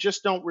injury, and we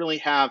just don't really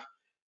have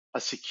a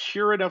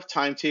secure enough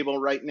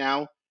timetable right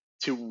now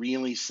to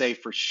really say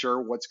for sure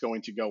what's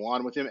going to go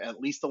on with him. At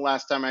least the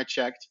last time I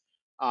checked,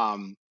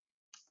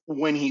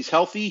 when he's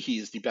healthy, he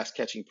is the best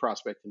catching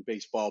prospect in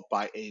baseball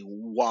by a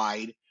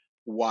wide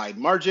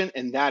margin.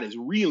 And that is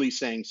really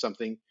saying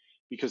something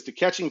because the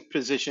catching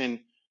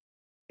position,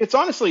 it's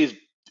honestly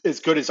as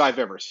good as I've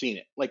ever seen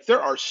it. Like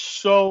there are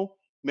so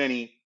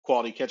many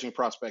quality catching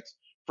prospects.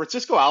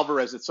 Francisco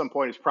Alvarez at some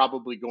point is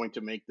probably going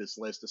to make this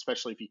list,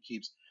 especially if he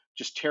keeps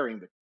just tearing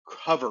the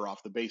cover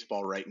off the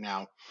baseball right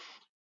now.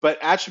 But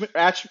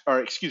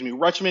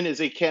Rutschman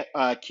is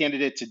a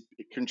candidate to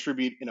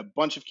contribute in a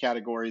bunch of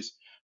categories.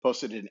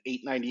 Posted an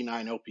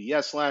 899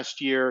 OPS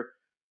last year.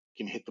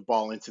 Can hit the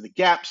ball into the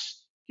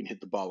gaps. Can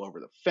hit the ball over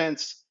the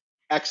fence.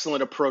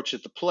 Excellent approach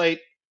at the plate.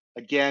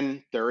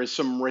 Again, there is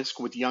some risk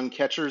with young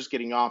catchers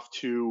getting off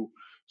to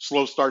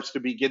slow starts to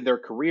begin their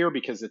career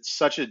because it's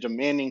such a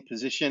demanding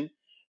position.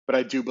 But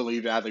I do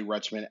believe Adley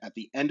Rutschman, at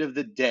the end of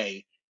the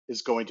day,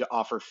 is going to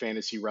offer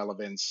fantasy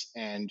relevance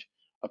and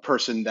a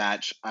person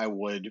that I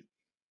would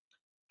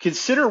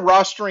consider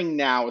rostering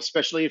now,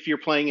 especially if you're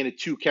playing in a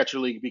 2 catcher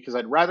league, because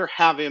I'd rather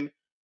have him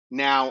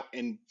now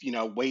and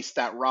waste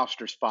that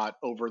roster spot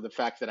over the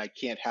fact that I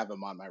can't have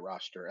him on my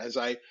roster. As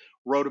I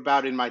wrote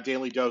about in my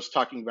daily dose,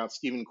 talking about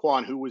Stephen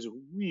Kwan, who was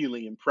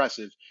really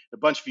impressive. A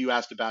bunch of you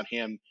asked about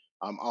him.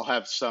 I'll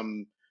have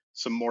some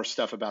more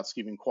stuff about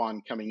Stephen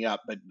Kwan coming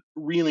up, but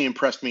really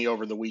impressed me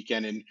over the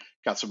weekend and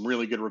got some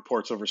really good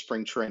reports over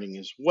spring training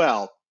as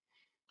well.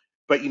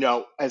 But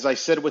as I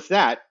said with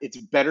that, it's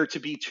better to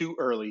be too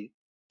early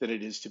than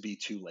it is to be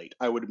too late.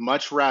 I would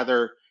much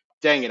rather,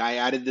 dang it, I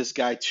added this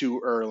guy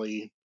too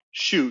early.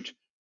 Shoot.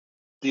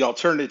 The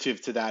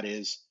alternative to that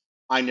is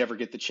I never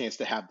get the chance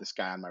to have this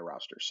guy on my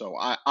roster. So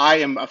I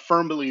am a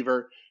firm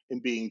believer in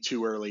being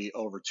too early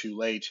over too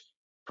late.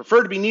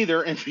 Prefer to be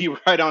neither and be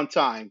right on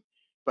time,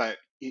 but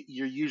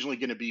you're usually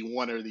going to be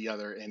one or the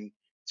other, and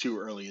too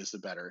early is the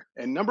better.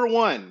 And number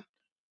one,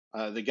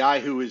 the guy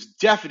who is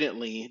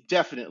definitely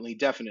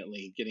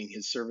getting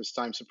his service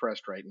time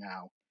suppressed right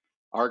now,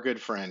 our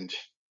good friend,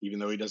 even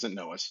though he doesn't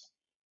know us,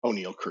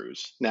 Oneil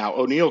Cruz. Now,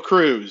 Oneil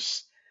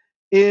Cruz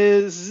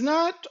is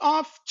not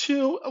off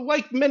to,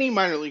 like many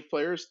minor league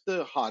players,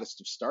 the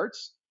hottest of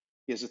starts.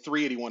 He has a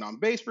 .381 on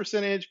base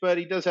percentage, but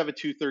he does have a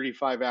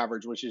 .235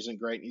 average, which isn't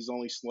great. He's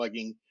only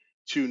slugging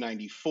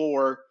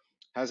 .294.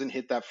 Hasn't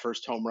hit that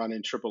first home run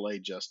in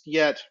AAA just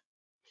yet.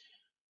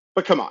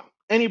 But come on.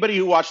 Anybody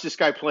who watched this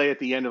guy play at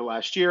the end of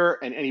last year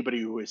and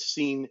anybody who has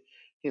seen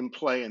him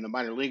play in the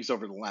minor leagues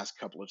over the last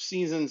couple of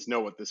seasons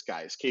know what this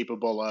guy is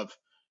capable of.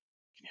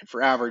 He can hit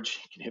for average.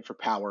 He can hit for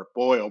power.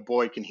 Boy, oh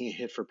boy, can he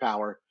hit for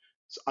power.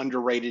 He's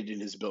underrated in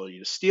his ability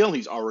to steal.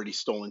 He's already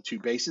stolen 2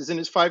 bases in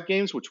his 5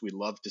 games, which we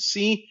love to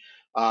see.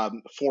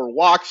 4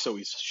 walks, so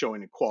he's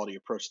showing a quality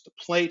approach to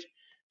the plate.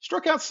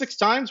 Struck out 6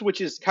 times,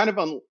 which is kind of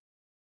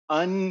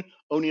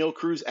un-Oneil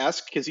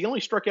Cruz-esque because he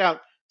only struck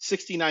out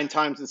 69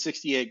 times in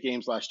 68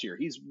 games last year.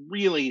 He's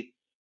really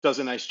does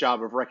a nice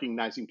job of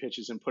recognizing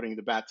pitches and putting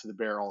the bat to the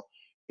barrel,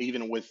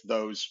 even with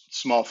those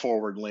small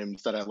forward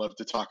limbs that I love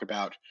to talk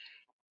about.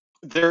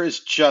 There is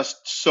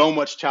just so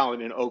much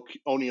talent in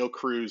Oneil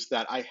Cruz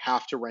that I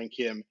have to rank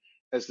him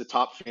as the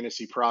top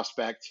fantasy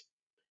prospect.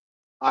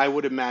 I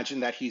would imagine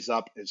that he's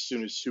up as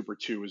soon as Super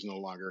 2 is no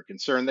longer a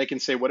concern. They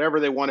can say whatever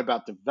they want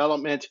about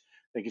development.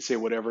 They can say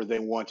whatever they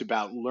want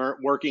about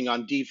working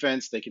on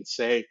defense. They can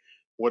say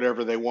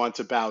whatever they want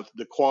about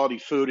the quality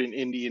food in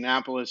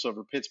Indianapolis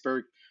over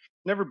Pittsburgh.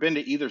 Never been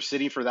to either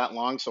city for that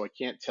long, so I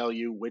can't tell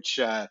you which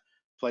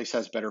place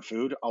has better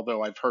food,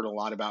 although I've heard a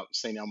lot about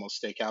St. Elmo's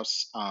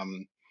Steakhouse.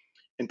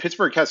 And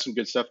Pittsburgh has some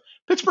good stuff.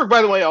 Pittsburgh,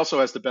 by the way, also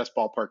has the best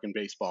ballpark in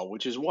baseball,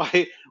 which is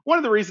why one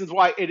of the reasons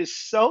why it is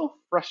so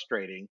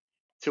frustrating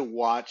to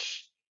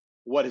watch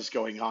what is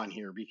going on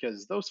here,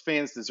 because those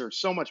fans deserve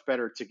so much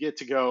better to get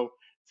to go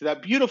to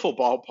that beautiful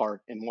ballpark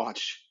and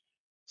watch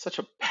such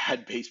a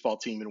bad baseball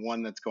team, and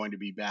one that's going to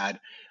be bad,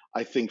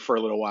 I think, for a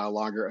little while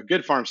longer. A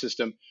good farm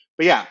system.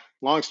 But yeah,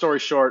 long story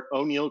short,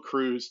 Oneil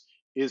Cruz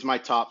is my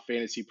top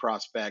fantasy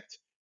prospect,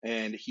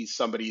 and he's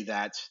somebody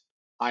that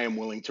I am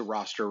willing to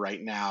roster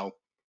right now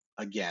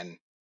again.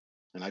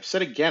 And I've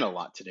said again a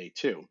lot today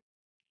too.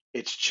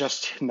 It's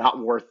just not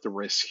worth the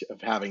risk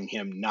of having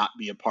him not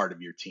be a part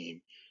of your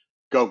team.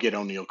 Go get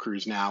Oneil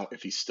Cruz now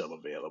if he's still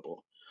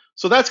available.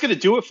 So that's going to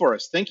do it for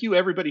us. Thank you,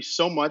 everybody,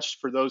 so much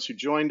for those who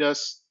joined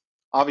us.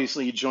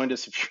 Obviously, you joined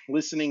us if you're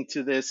listening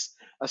to this.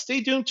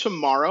 Stay tuned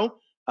tomorrow.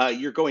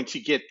 You're going to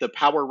get the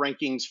power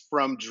rankings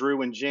from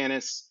Drew and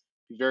Janice.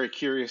 Be very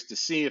curious to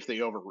see if they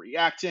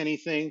overreact to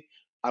anything.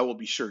 I will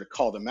be sure to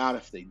call them out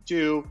if they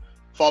do.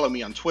 Follow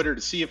me on Twitter to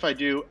see if I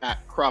do,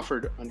 at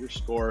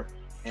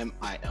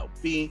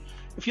Crawford_MILB.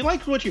 If you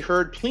liked what you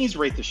heard, please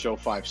rate the show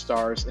 5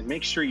 stars and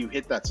make sure you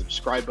hit that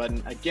subscribe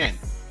button. Again,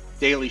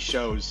 daily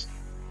shows.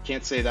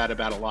 Can't say that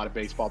about a lot of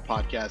baseball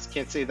podcasts.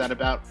 Can't say that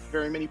about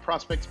very many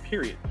prospects,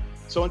 period.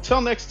 So until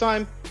next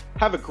time,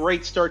 have a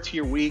great start to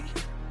your week,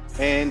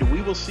 and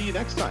we will see you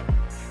next time.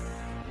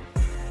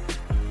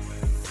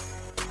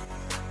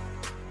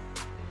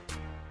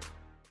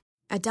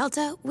 At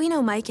Delta, we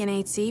know Mike in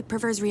 8C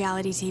prefers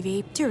reality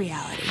TV to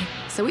reality.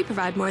 So we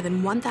provide more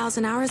than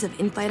 1,000 hours of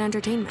in-flight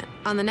entertainment.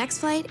 On the next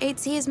flight,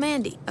 8C is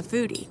Mandy, a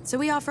foodie. So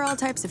we offer all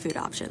types of food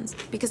options.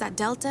 Because at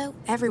Delta,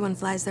 everyone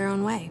flies their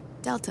own way.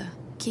 Delta,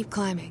 keep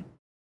climbing.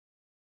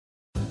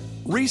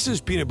 Reese's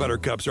peanut butter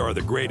cups are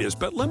the greatest,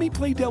 but let me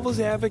play devil's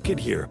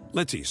advocate here.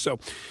 Let's see. So,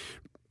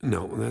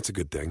 no, that's a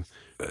good thing.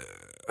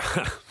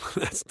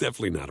 That's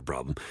definitely not a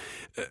problem.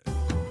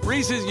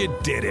 Reese's, you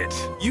did it.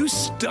 You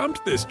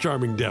stumped this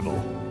charming devil.